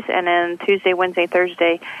 days, and then Tuesday, Wednesday,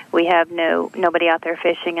 Thursday, we have nobody out there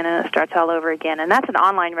fishing, and then it starts all over again. And that's an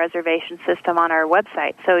online reservation system on our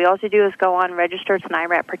website. So all you do is go on, register as an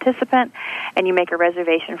IRAP participant, and you make a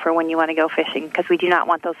reservation for when you want to go fishing, because we do not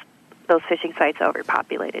want those fishing sites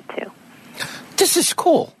overpopulated, too. This is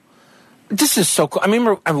cool. This is so cool. I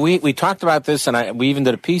remember we talked about this, and we even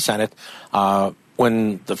did a piece on it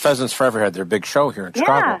when the Pheasants Forever had their big show here in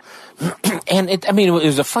Chicago. And it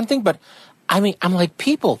was a fun thing, but I'm like,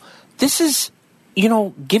 people, this is,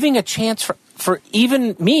 giving a chance for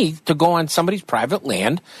even me to go on somebody's private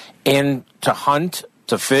land and to hunt,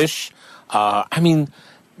 to fish.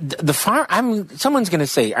 The farm. Someone's going to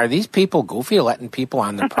say, are these people goofy letting people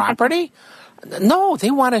on the property? No,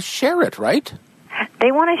 they want to share it, right?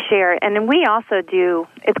 They want to share it, and then we also do,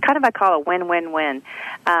 it's kind of, I call it win-win-win.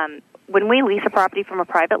 When we lease a property from a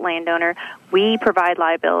private landowner, we provide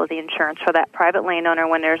liability insurance for that private landowner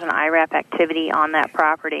when there's an IRAP activity on that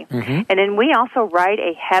property. And then we also write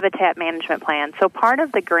a habitat management plan. So part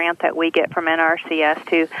of the grant that we get from NRCS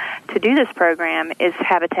to do this program is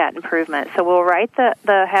habitat improvement. So we'll write the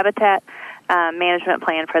habitat management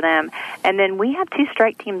plan for them, and then we have 2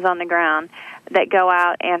 strike teams on the ground that go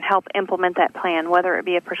out and help implement that plan, whether it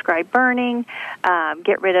be a prescribed burning,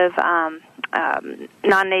 get rid of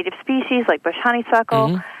non-native species like bush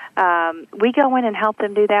honeysuckle. We go in and help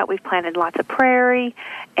them do that. We've planted lots of prairie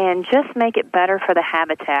and just make it better for the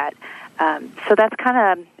habitat. So that's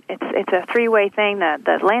kind of, it's a 3-way thing.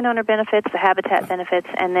 The landowner benefits, the habitat benefits,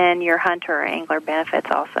 and then your hunter or angler benefits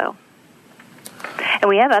also. And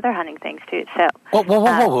we have other hunting things, too. So,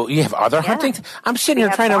 whoa. You have other hunting? I'm sitting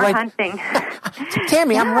here trying to write. Hunting.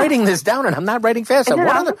 Tammy, I'm writing this down, and I'm not writing fast.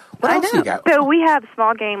 What else do you got? So we have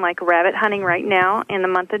small game like rabbit hunting right now in the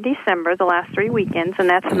month of December, the last 3 weekends, and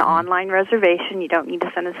that's an online reservation. You don't need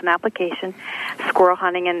to send us an application. Squirrel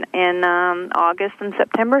hunting in August and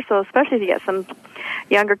September, so especially if you get some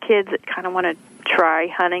younger kids that kind of want to try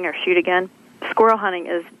hunting or shoot a gun, squirrel hunting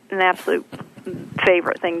is an absolute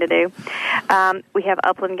favorite thing to do. We have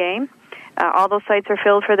upland game. All those sites are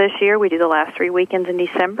filled for this year. We do the last 3 weekends in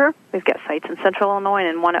December. We've got sites in Central Illinois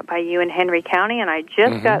and one up by you in Henry County. And I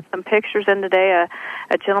just got some pictures in today.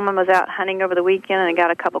 A gentleman was out hunting over the weekend and got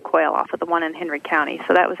a couple quail off of the one in Henry County.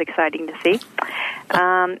 So that was exciting to see.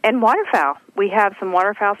 And waterfowl. We have some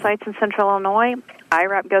waterfowl sites in Central Illinois.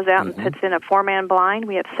 IRAP goes out and puts in a 4-man blind.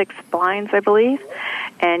 We have 6 blinds, I believe.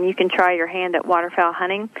 And you can try your hand at waterfowl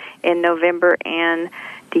hunting in November and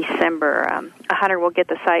December. A hunter will get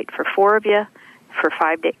the site for 4 of you for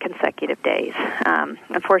 5 consecutive days.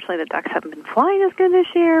 Unfortunately, the ducks haven't been flying as good this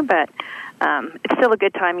year, but it's still a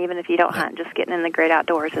good time, even if you don't hunt. Just getting in the great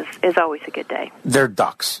outdoors is always a good day. They're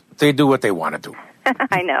ducks. They do what they want to do.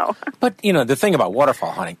 I know. But, the thing about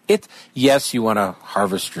waterfowl hunting, yes, you want to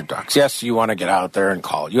harvest your ducks. Yes, you want to get out there and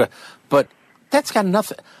call. But that's got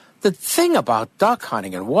nothing. The thing about duck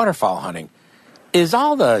hunting and waterfowl hunting is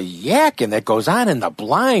all the yakking that goes on in the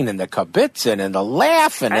blind and the kibitzing and the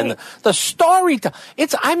laughing and the story.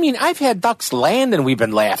 I've had ducks land and we've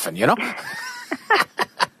been laughing,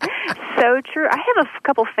 So true. I have a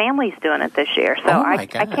couple families doing it this year, so I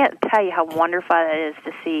can't tell you how wonderful it is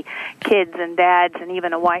to see kids and dads and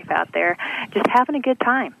even a wife out there just having a good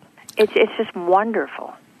time. It's just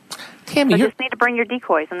wonderful. Tammy, you just need to bring your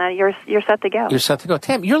decoys, and then you're set to go. You're set to go.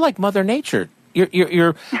 Tammy, you're like Mother Nature.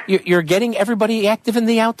 You're getting everybody active in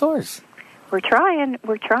the outdoors. We're trying.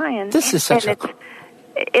 This is such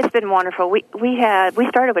It's been wonderful. We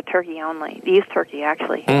started with turkey only, youth turkey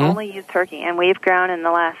actually, only youth turkey, and we've grown in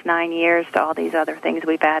the last 9 years to all these other things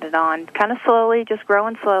we've added on, kind of slowly, just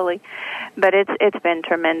growing slowly, but it's been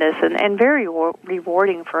tremendous and very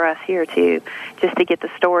rewarding for us here too, just to get the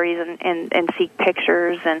stories and see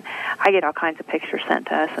pictures, and I get all kinds of pictures sent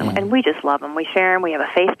to us, and we just love them. We share them. We have a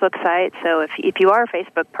Facebook site, so if you are a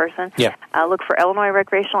Facebook person, look for Illinois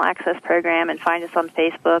Recreational Access Program and find us on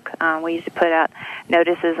Facebook. We used to put out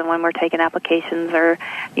notices, and when we're taking applications, or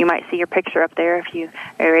you might see your picture up there if you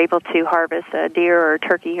are able to harvest a deer or a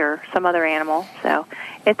turkey or some other animal. So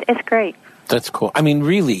it's great. That's cool. I mean,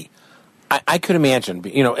 really, I could imagine,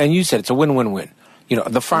 and you said it's a win-win-win.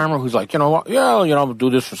 The farmer who's like, I'll do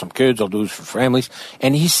this for some kids, I'll do this for families.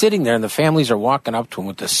 And he's sitting there and the families are walking up to him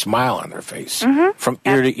with a smile on their face from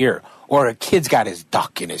ear to ear. Or a kid's got his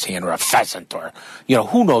duck in his hand, or a pheasant, or,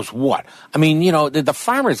 who knows what. I mean, the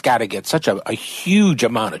farmer's got to get such a huge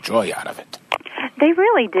amount of joy out of it. They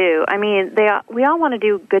really do. I mean, we all want to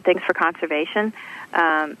do good things for conservation,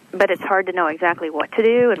 but it's hard to know exactly what to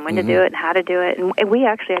do and when to do it and how to do it. And we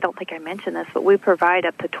actually, I don't think I mentioned this, but we provide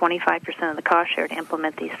up to 25% of the cost share to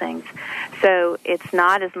implement these things. So it's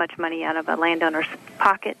not as much money out of a landowner's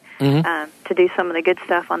pocket to do some of the good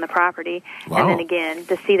stuff on the property. Wow. And then again,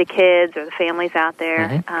 to see the kids or the families out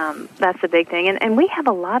there, that's the big thing. And we have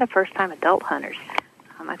a lot of first-time adult hunters.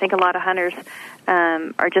 I think a lot of hunters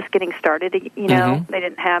are just getting started. They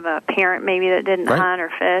didn't have a parent maybe that didn't hunt or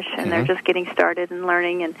fish, and they're just getting started and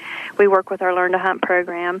learning. And we work with our Learn to Hunt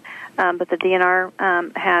program, but the DNR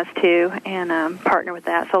has too, and partner with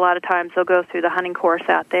that. So a lot of times they'll go through the hunting course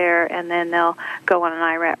out there, and then they'll go on an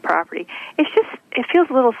IRAP property. It feels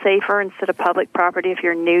a little safer instead of public property if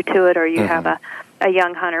you're new to it or you have a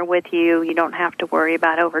young hunter with you. You don't have to worry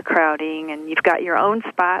about overcrowding, and you've got your own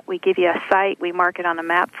spot. We give you a site. We mark it on a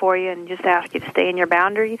map for you and just ask you to stay in your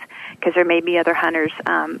boundaries because there may be other hunters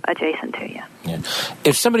adjacent to you. Yeah.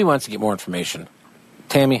 If somebody wants to get more information,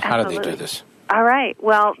 Tammy, how do they do this? All right.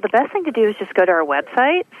 Well, the best thing to do is just go to our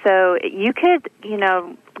website. So you could,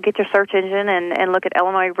 get your search engine and look at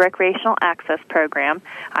Illinois Recreational Access Program,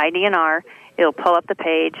 IDNR. It'll pull up the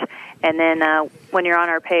page, and then when you're on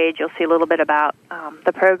our page, you'll see a little bit about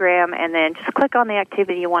the program, and then just click on the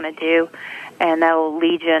activity you want to do, and that'll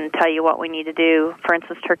lead you and tell you what we need to do. For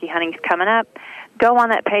instance, turkey hunting's coming up. Go on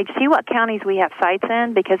that page, see what counties we have sites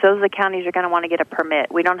in, because those are the counties you're going to want to get a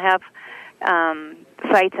permit. We don't have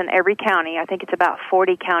sites in every county. I think it's about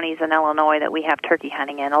 40 counties in Illinois that we have turkey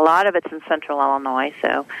hunting in. A lot of it's in central Illinois,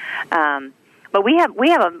 so... But we have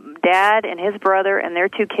a dad and his brother and their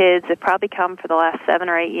 2 kids that probably come for the last 7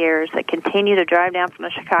 or 8 years that continue to drive down from the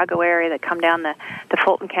Chicago area that come down to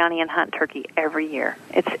Fulton County and hunt turkey every year.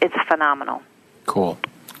 It's phenomenal. Cool.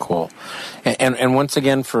 And once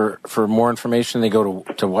again, for more information, they go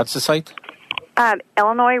to what's the site?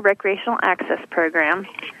 Illinois Recreational Access Program.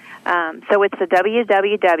 So it's the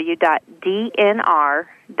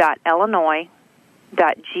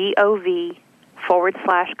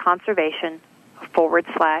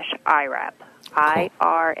www.dnr.illinois.gov/conservation/IRAP.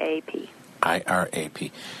 IRAP.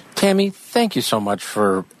 IRAP. Tammy, thank you so much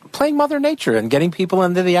for playing Mother Nature and getting people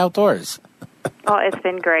into the outdoors. Oh, it's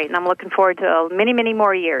been great, and I'm looking forward to many, many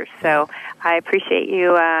more years. So I appreciate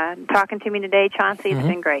you talking to me today, Chauncey. It's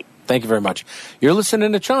been great. Thank you very much. You're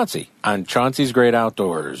listening to Chauncey on Chauncey's Great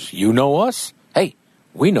Outdoors. You know us? Hey,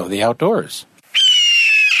 we know the outdoors.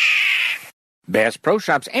 Bass Pro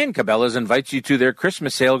Shops and Cabela's invites you to their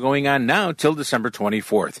Christmas sale going on now till December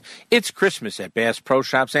 24th. It's Christmas at Bass Pro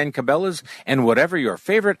Shops and Cabela's, and whatever your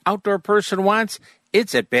favorite outdoor person wants,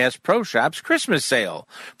 it's at Bass Pro Shops Christmas sale.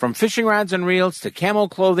 From fishing rods and reels to camo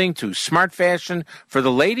clothing to smart fashion for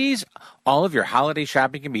the ladies, all of your holiday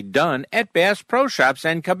shopping can be done at Bass Pro Shops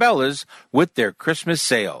and Cabela's with their Christmas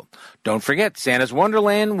sale. Don't forget, Santa's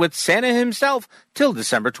Wonderland with Santa himself till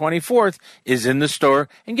December 24th is in the store,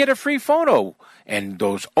 and get a free photo and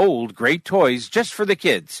those old great toys just for the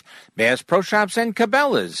kids. Bass Pro Shops and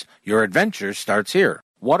Cabela's. Your adventure starts here.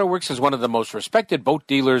 Waterworks is one of the most respected boat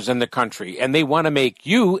dealers in the country, and they want to make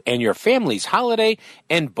you and your family's holiday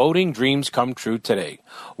and boating dreams come true today.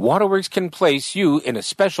 Waterworks can place you in a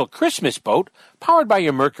special Christmas boat powered by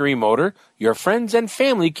your Mercury motor your friends and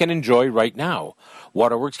family can enjoy right now.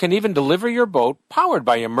 Waterworks can even deliver your boat powered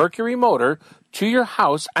by a Mercury motor to your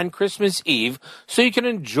house on Christmas Eve so you can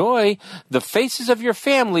enjoy the faces of your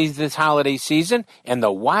families this holiday season and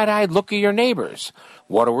the wide-eyed look of your neighbors.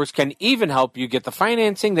 Waterworks can even help you get the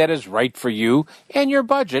financing that is right for you and your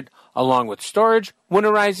budget, along with storage,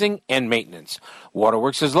 winterizing, and maintenance.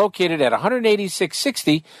 Waterworks is located at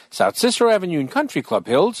 18660 South Cicero Avenue in Country Club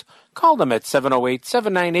Hills. Call them at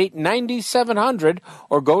 708-798-9700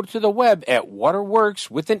 or go to the web at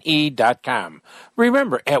waterworkswithane.com.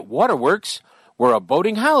 Remember, at Waterworks, where a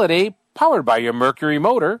boating holiday powered by your Mercury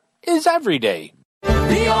motor is every day.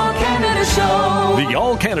 The All Canada Show. The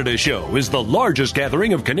All Canada Show is the largest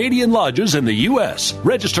gathering of Canadian lodges in the U.S.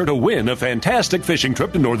 Register to win a fantastic fishing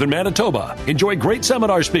trip to northern Manitoba. Enjoy great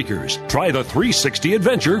seminar speakers. Try the 360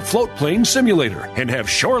 Adventure Float Plane Simulator. And have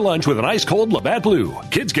shore lunch with an ice-cold Labatt Blue.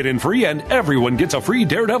 Kids get in free and everyone gets a free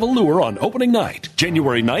Daredevil lure on opening night.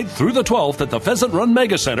 January 9th through the 12th at the Pheasant Run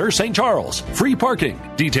Mega Center, St. Charles. Free parking.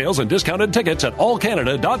 Details and discounted tickets at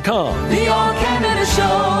allcanada.com. The All Canada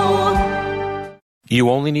Show. You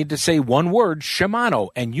only need to say one word, Shimano,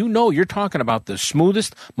 and you know you're talking about the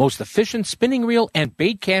smoothest, most efficient spinning reel and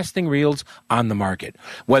bait casting reels on the market.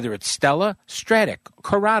 Whether it's Stella, Stratic,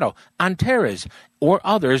 Corrado, Antares, or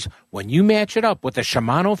others, when you match it up with a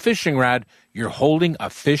Shimano fishing rod, you're holding a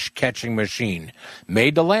fish-catching machine.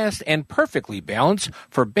 Made to last and perfectly balanced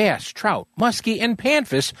for bass, trout, muskie, and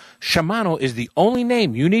panfish, Shimano is the only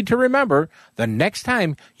name you need to remember the next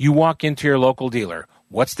time you walk into your local dealer.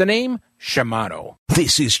 What's the name? Shimano.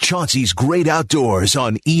 This is Chauncey's Great Outdoors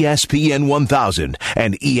on ESPN 1000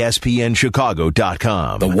 and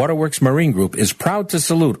ESPNChicago.com. The Waterworks Marine Group is proud to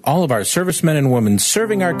salute all of our servicemen and women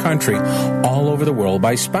serving our country all over the world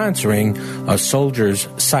by sponsoring A Soldier's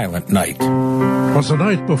Silent Night. It was the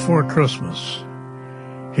night before Christmas.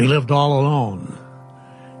 He lived all alone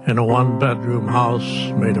in a one-bedroom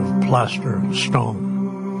house made of plaster and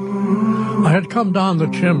stone. I had come down the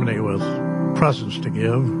chimney with presents to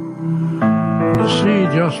give, to see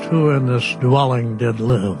just who in this dwelling did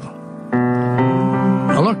live.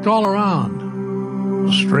 I looked all around,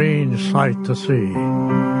 a strange sight to see.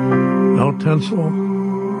 No tinsel,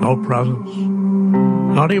 no presents,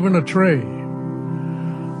 not even a tree.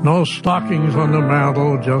 No stockings on the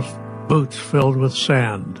mantel, just boots filled with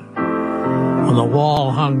sand. On the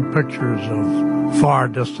wall hung pictures of far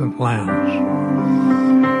distant lands.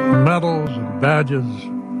 Medals and badges,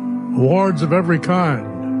 awards of every kind.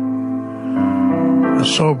 A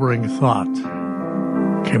sobering thought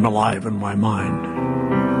came alive in my mind.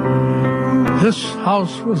 This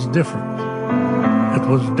house was different. It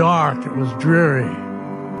was dark, it was dreary.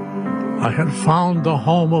 I had found the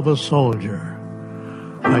home of a soldier.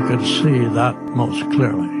 I could see that most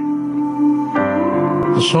clearly.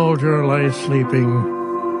 The soldier lay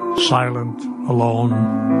sleeping, silent, alone,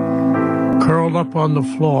 curled up on the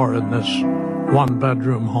floor in this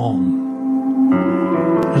one-bedroom home.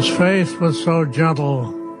 His face was so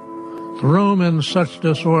gentle, the room in such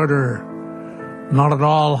disorder, not at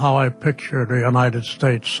all how I pictured a United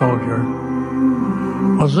States soldier.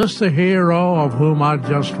 Was this the hero of whom I'd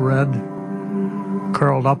just read,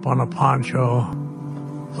 curled up on a poncho,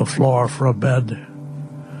 the floor for a bed?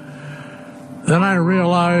 Then I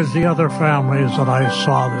realized the other families that I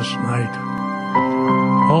saw this night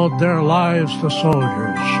owed their lives to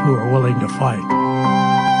soldiers who were willing to fight.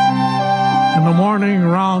 In the morning,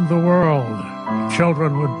 round the world,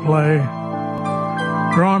 children would play.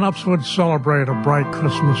 Grown-ups would celebrate a bright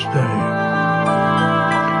Christmas day.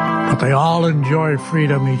 But they all enjoy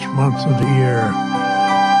freedom each month of the year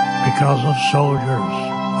because of soldiers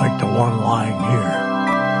like the one lying here.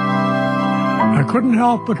 I couldn't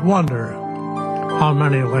help but wonder how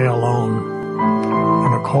many lay alone,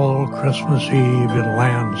 on a cold Christmas Eve in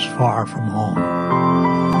lands far from home.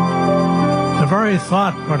 The very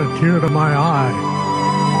thought brought a tear to my eye.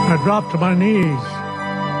 I dropped to my knees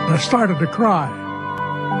and I started to cry.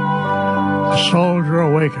 The soldier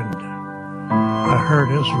awakened. I heard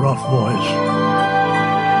his rough voice.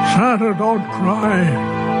 Santa, don't cry.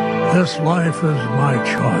 This life is my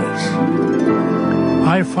choice.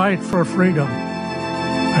 I fight for freedom.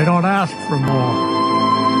 I don't ask for more.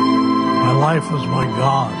 My life is my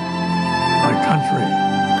God, my country,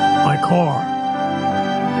 my core.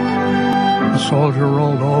 The soldier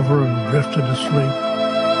rolled over and drifted to sleep.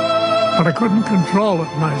 But I couldn't control it,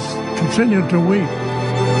 and I continued to weep.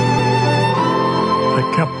 I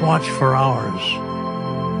kept watch for hours,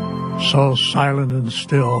 so silent and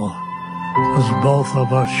still, as both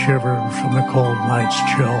of us shivered from the cold night's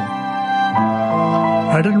chill.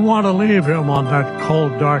 I didn't want to leave him on that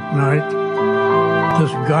cold, dark night,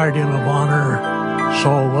 this guardian of honor,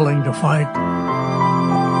 so willing to fight.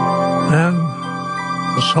 Then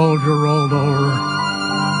the soldier rolled over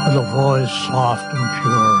with a voice soft and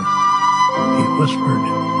pure. He whispered,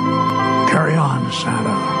 "Carry on,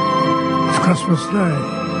 Santa. It's Christmas Day.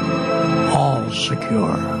 All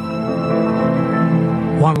secure."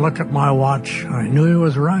 One look at my watch, I knew he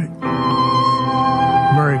was right.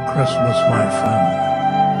 Merry Christmas, my friend.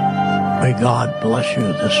 May God bless you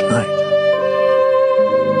this night.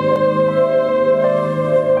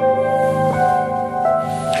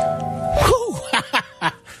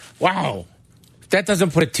 Wow. If that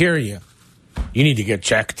doesn't put a tear in you, you need to get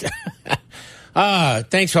checked.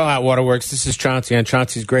 Thanks a lot, Waterworks. This is Chauncey on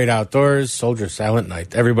Chauncey's Great Outdoors, Soldier Silent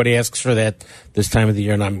Night. Everybody asks for that this time of the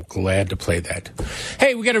year, and I'm glad to play that.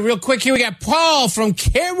 Hey, we got a real quick here. We got Paul from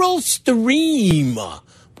Carroll Stream.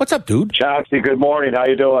 What's up, dude? Chauncey, good morning. How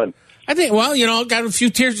you doing? I think, well, got a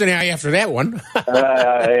few tears in the eye after that one.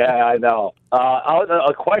 Yeah, I know.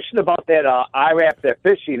 A question about that IRAP, that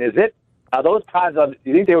fishing. Are those ponds, do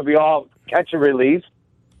you think they would be all catch and release?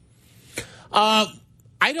 I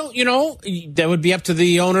don't, that would be up to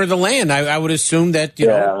the owner of the land. I would assume that,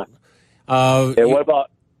 know. And what about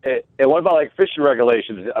like fishing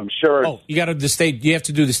regulations? I'm sure. Oh, you have to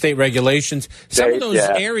do the state regulations. Some of those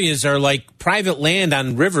areas are like private land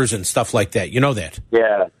on rivers and stuff like that. You know that?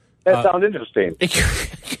 Yeah. That sounds interesting.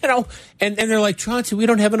 And they're like, Chauncey, we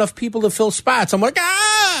don't have enough people to fill spots. I'm like,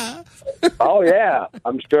 Oh, yeah,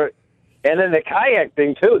 I'm sure. And then the kayak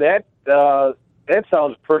thing, too, that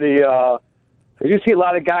sounds pretty, you see a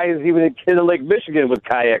lot of guys even in Lake Michigan with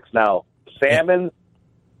kayaks now. Salmon.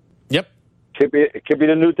 Yep. It could be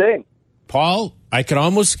the new thing. Paul, I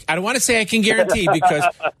don't want to say I can guarantee because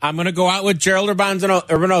I'm going to go out with Gerald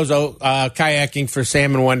Urbanozo kayaking for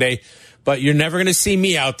salmon one day. But you're never going to see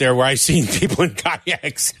me out there where I've seen people in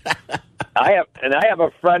kayaks. I have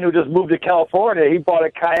a friend who just moved to California. He bought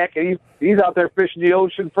a kayak, and he's out there fishing the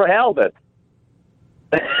ocean for halibut.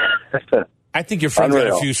 I think your friend got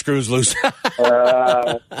a few screws loose.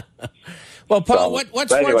 Well, Paul,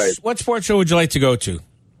 what sports show would you like to go to?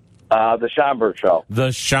 The Schomburg Show. The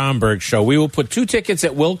Schomburg Show. We will put 2 tickets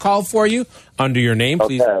at will call for you under your name.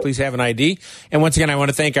 Please have an ID. And once again, I want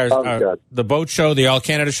to thank the Boat Show, the All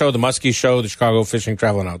Canada Show, the Muskie Show, the Chicago Fishing,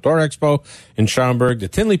 Travel, and Outdoor Expo in Schaumburg, the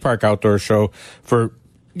Tinley Park Outdoor Show for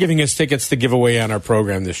giving us tickets to give away on our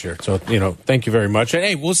program this year. So, thank you very much. And,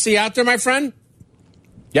 hey, we'll see you out there, my friend.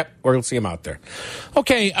 Yep, we'll see him out there.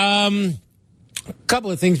 Okay, a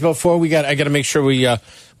couple of things before I got to make sure we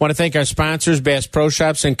want to thank our sponsors, Bass Pro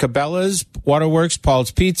Shops and Cabela's, Waterworks, Paul's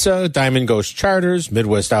Pizza, Diamond Ghost Charters,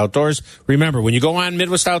 Midwest Outdoors. Remember, when you go on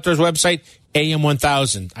Midwest Outdoors website, AM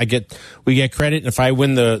 1000, we get credit, and if I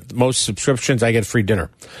win the most subscriptions, I get free dinner.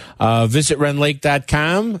 Visit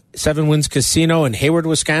renlake.com, Seven Winds Casino in Hayward,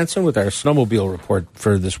 Wisconsin, with our snowmobile report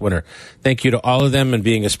for this winter. Thank you to all of them and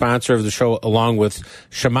being a sponsor of the show, along with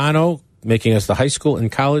Shimano, making us the high school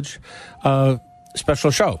and college special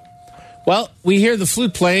show. Well, we hear the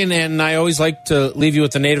flute playing, and I always like to leave you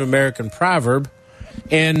with a Native American proverb.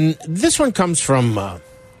 And this one comes from,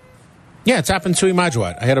 it's Apensui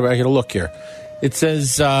Majuat. I had a look here. It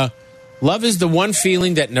says, love is the one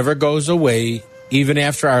feeling that never goes away, even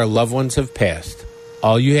after our loved ones have passed.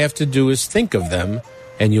 All you have to do is think of them,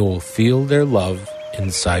 and you will feel their love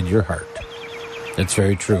inside your heart. That's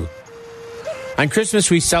very true. On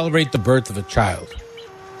Christmas, we celebrate the birth of a child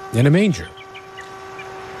in a manger.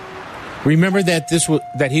 Remember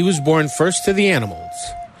that he was born first to the animals,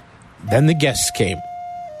 then the guests came.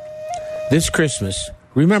 This Christmas,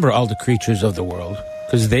 remember all the creatures of the world,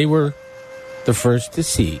 because they were the first to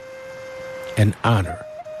see and honor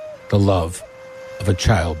the love of a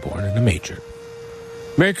child born in a manger.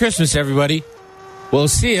 Merry Christmas, everybody. We'll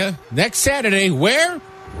see you next Saturday. Where?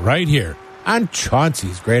 Right here on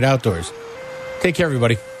Chauncey's Great Outdoors. Take care,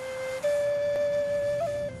 everybody.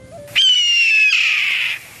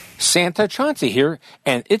 Santa Chauncey here,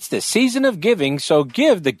 and it's the season of giving, so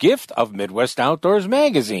give the gift of Midwest Outdoors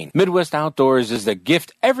magazine. Midwest Outdoors is the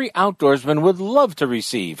gift every outdoorsman would love to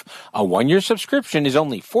receive. A one-year subscription is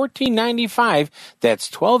only $14.95. That's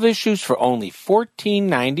 12 issues for only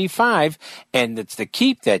 $14.95, and it's the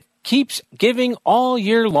keep that keeps giving all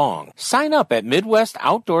year long. Sign up at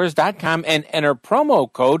MidwestOutdoors.com and enter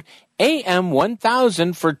promo code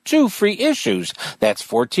AM1000 for 2 free issues. That's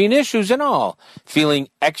 14 issues in all. Feeling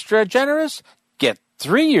extra generous? Get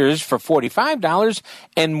 3 years for $45,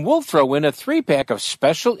 and we'll throw in a 3-pack of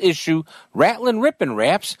special issue Rattlin' Rippin'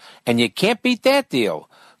 Wraps, and you can't beat that deal.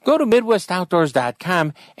 Go to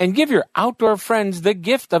MidwestOutdoors.com and give your outdoor friends the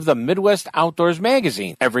gift of the Midwest Outdoors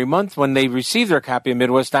magazine. Every month when they receive their copy of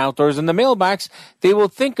Midwest Outdoors in the mailbox, they will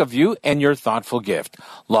think of you and your thoughtful gift.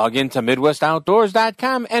 Log into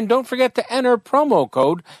MidwestOutdoors.com and don't forget to enter promo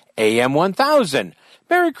code AM1000.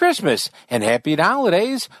 Merry Christmas and Happy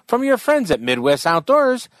Holidays from your friends at Midwest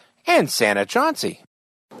Outdoors and Santa Chauncey.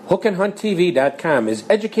 HookandHuntTV.com is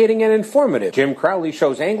educating and informative. Jim Crowley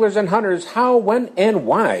shows anglers and hunters how, when, and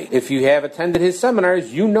why. If you have attended his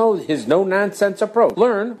seminars, you know his no-nonsense approach.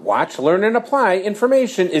 Learn, watch, learn, and apply.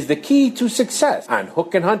 Information is the key to success on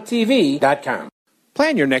HookandHuntTV.com.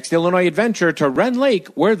 Plan your next Illinois adventure to Wren Lake,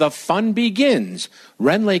 where the fun begins.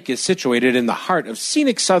 Wren Lake is situated in the heart of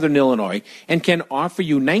scenic southern Illinois and can offer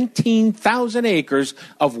you 19,000 acres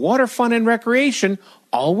of water fun and recreation,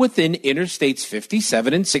 all within Interstates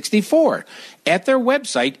 57 and 64. At their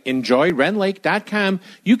website, enjoywrenlake.com,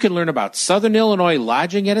 you can learn about Southern Illinois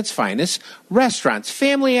lodging at its finest, restaurants,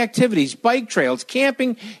 family activities, bike trails,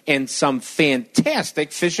 camping, and some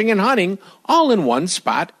fantastic fishing and hunting, all in one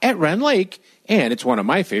spot at Wren Lake. And it's one of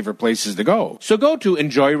my favorite places to go. So go to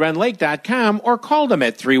enjoywrenlake.com or call them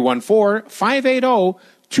at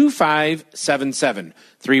 314-580-2577.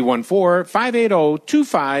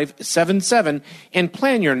 314-580-2577 and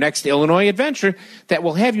plan your next Illinois adventure that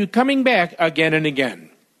will have you coming back again and again.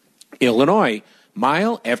 Illinois,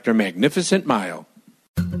 mile after magnificent mile.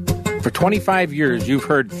 For 25 years, you've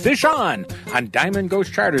heard Fish On Diamond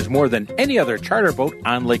Ghost Charters more than any other charter boat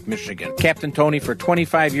on Lake Michigan. Captain Tony, for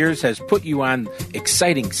 25 years, has put you on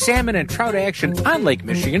exciting salmon and trout action on Lake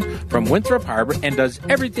Michigan from Winthrop Harbor and does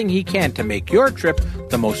everything he can to make your trip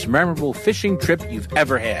the most memorable fishing trip you've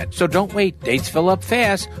ever had. So don't wait. Dates fill up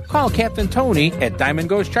fast. Call Captain Tony at Diamond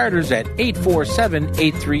Ghost Charters at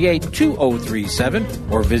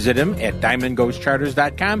 847-838-2037 or visit him at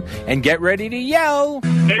diamondghostcharters.com and get ready to yell.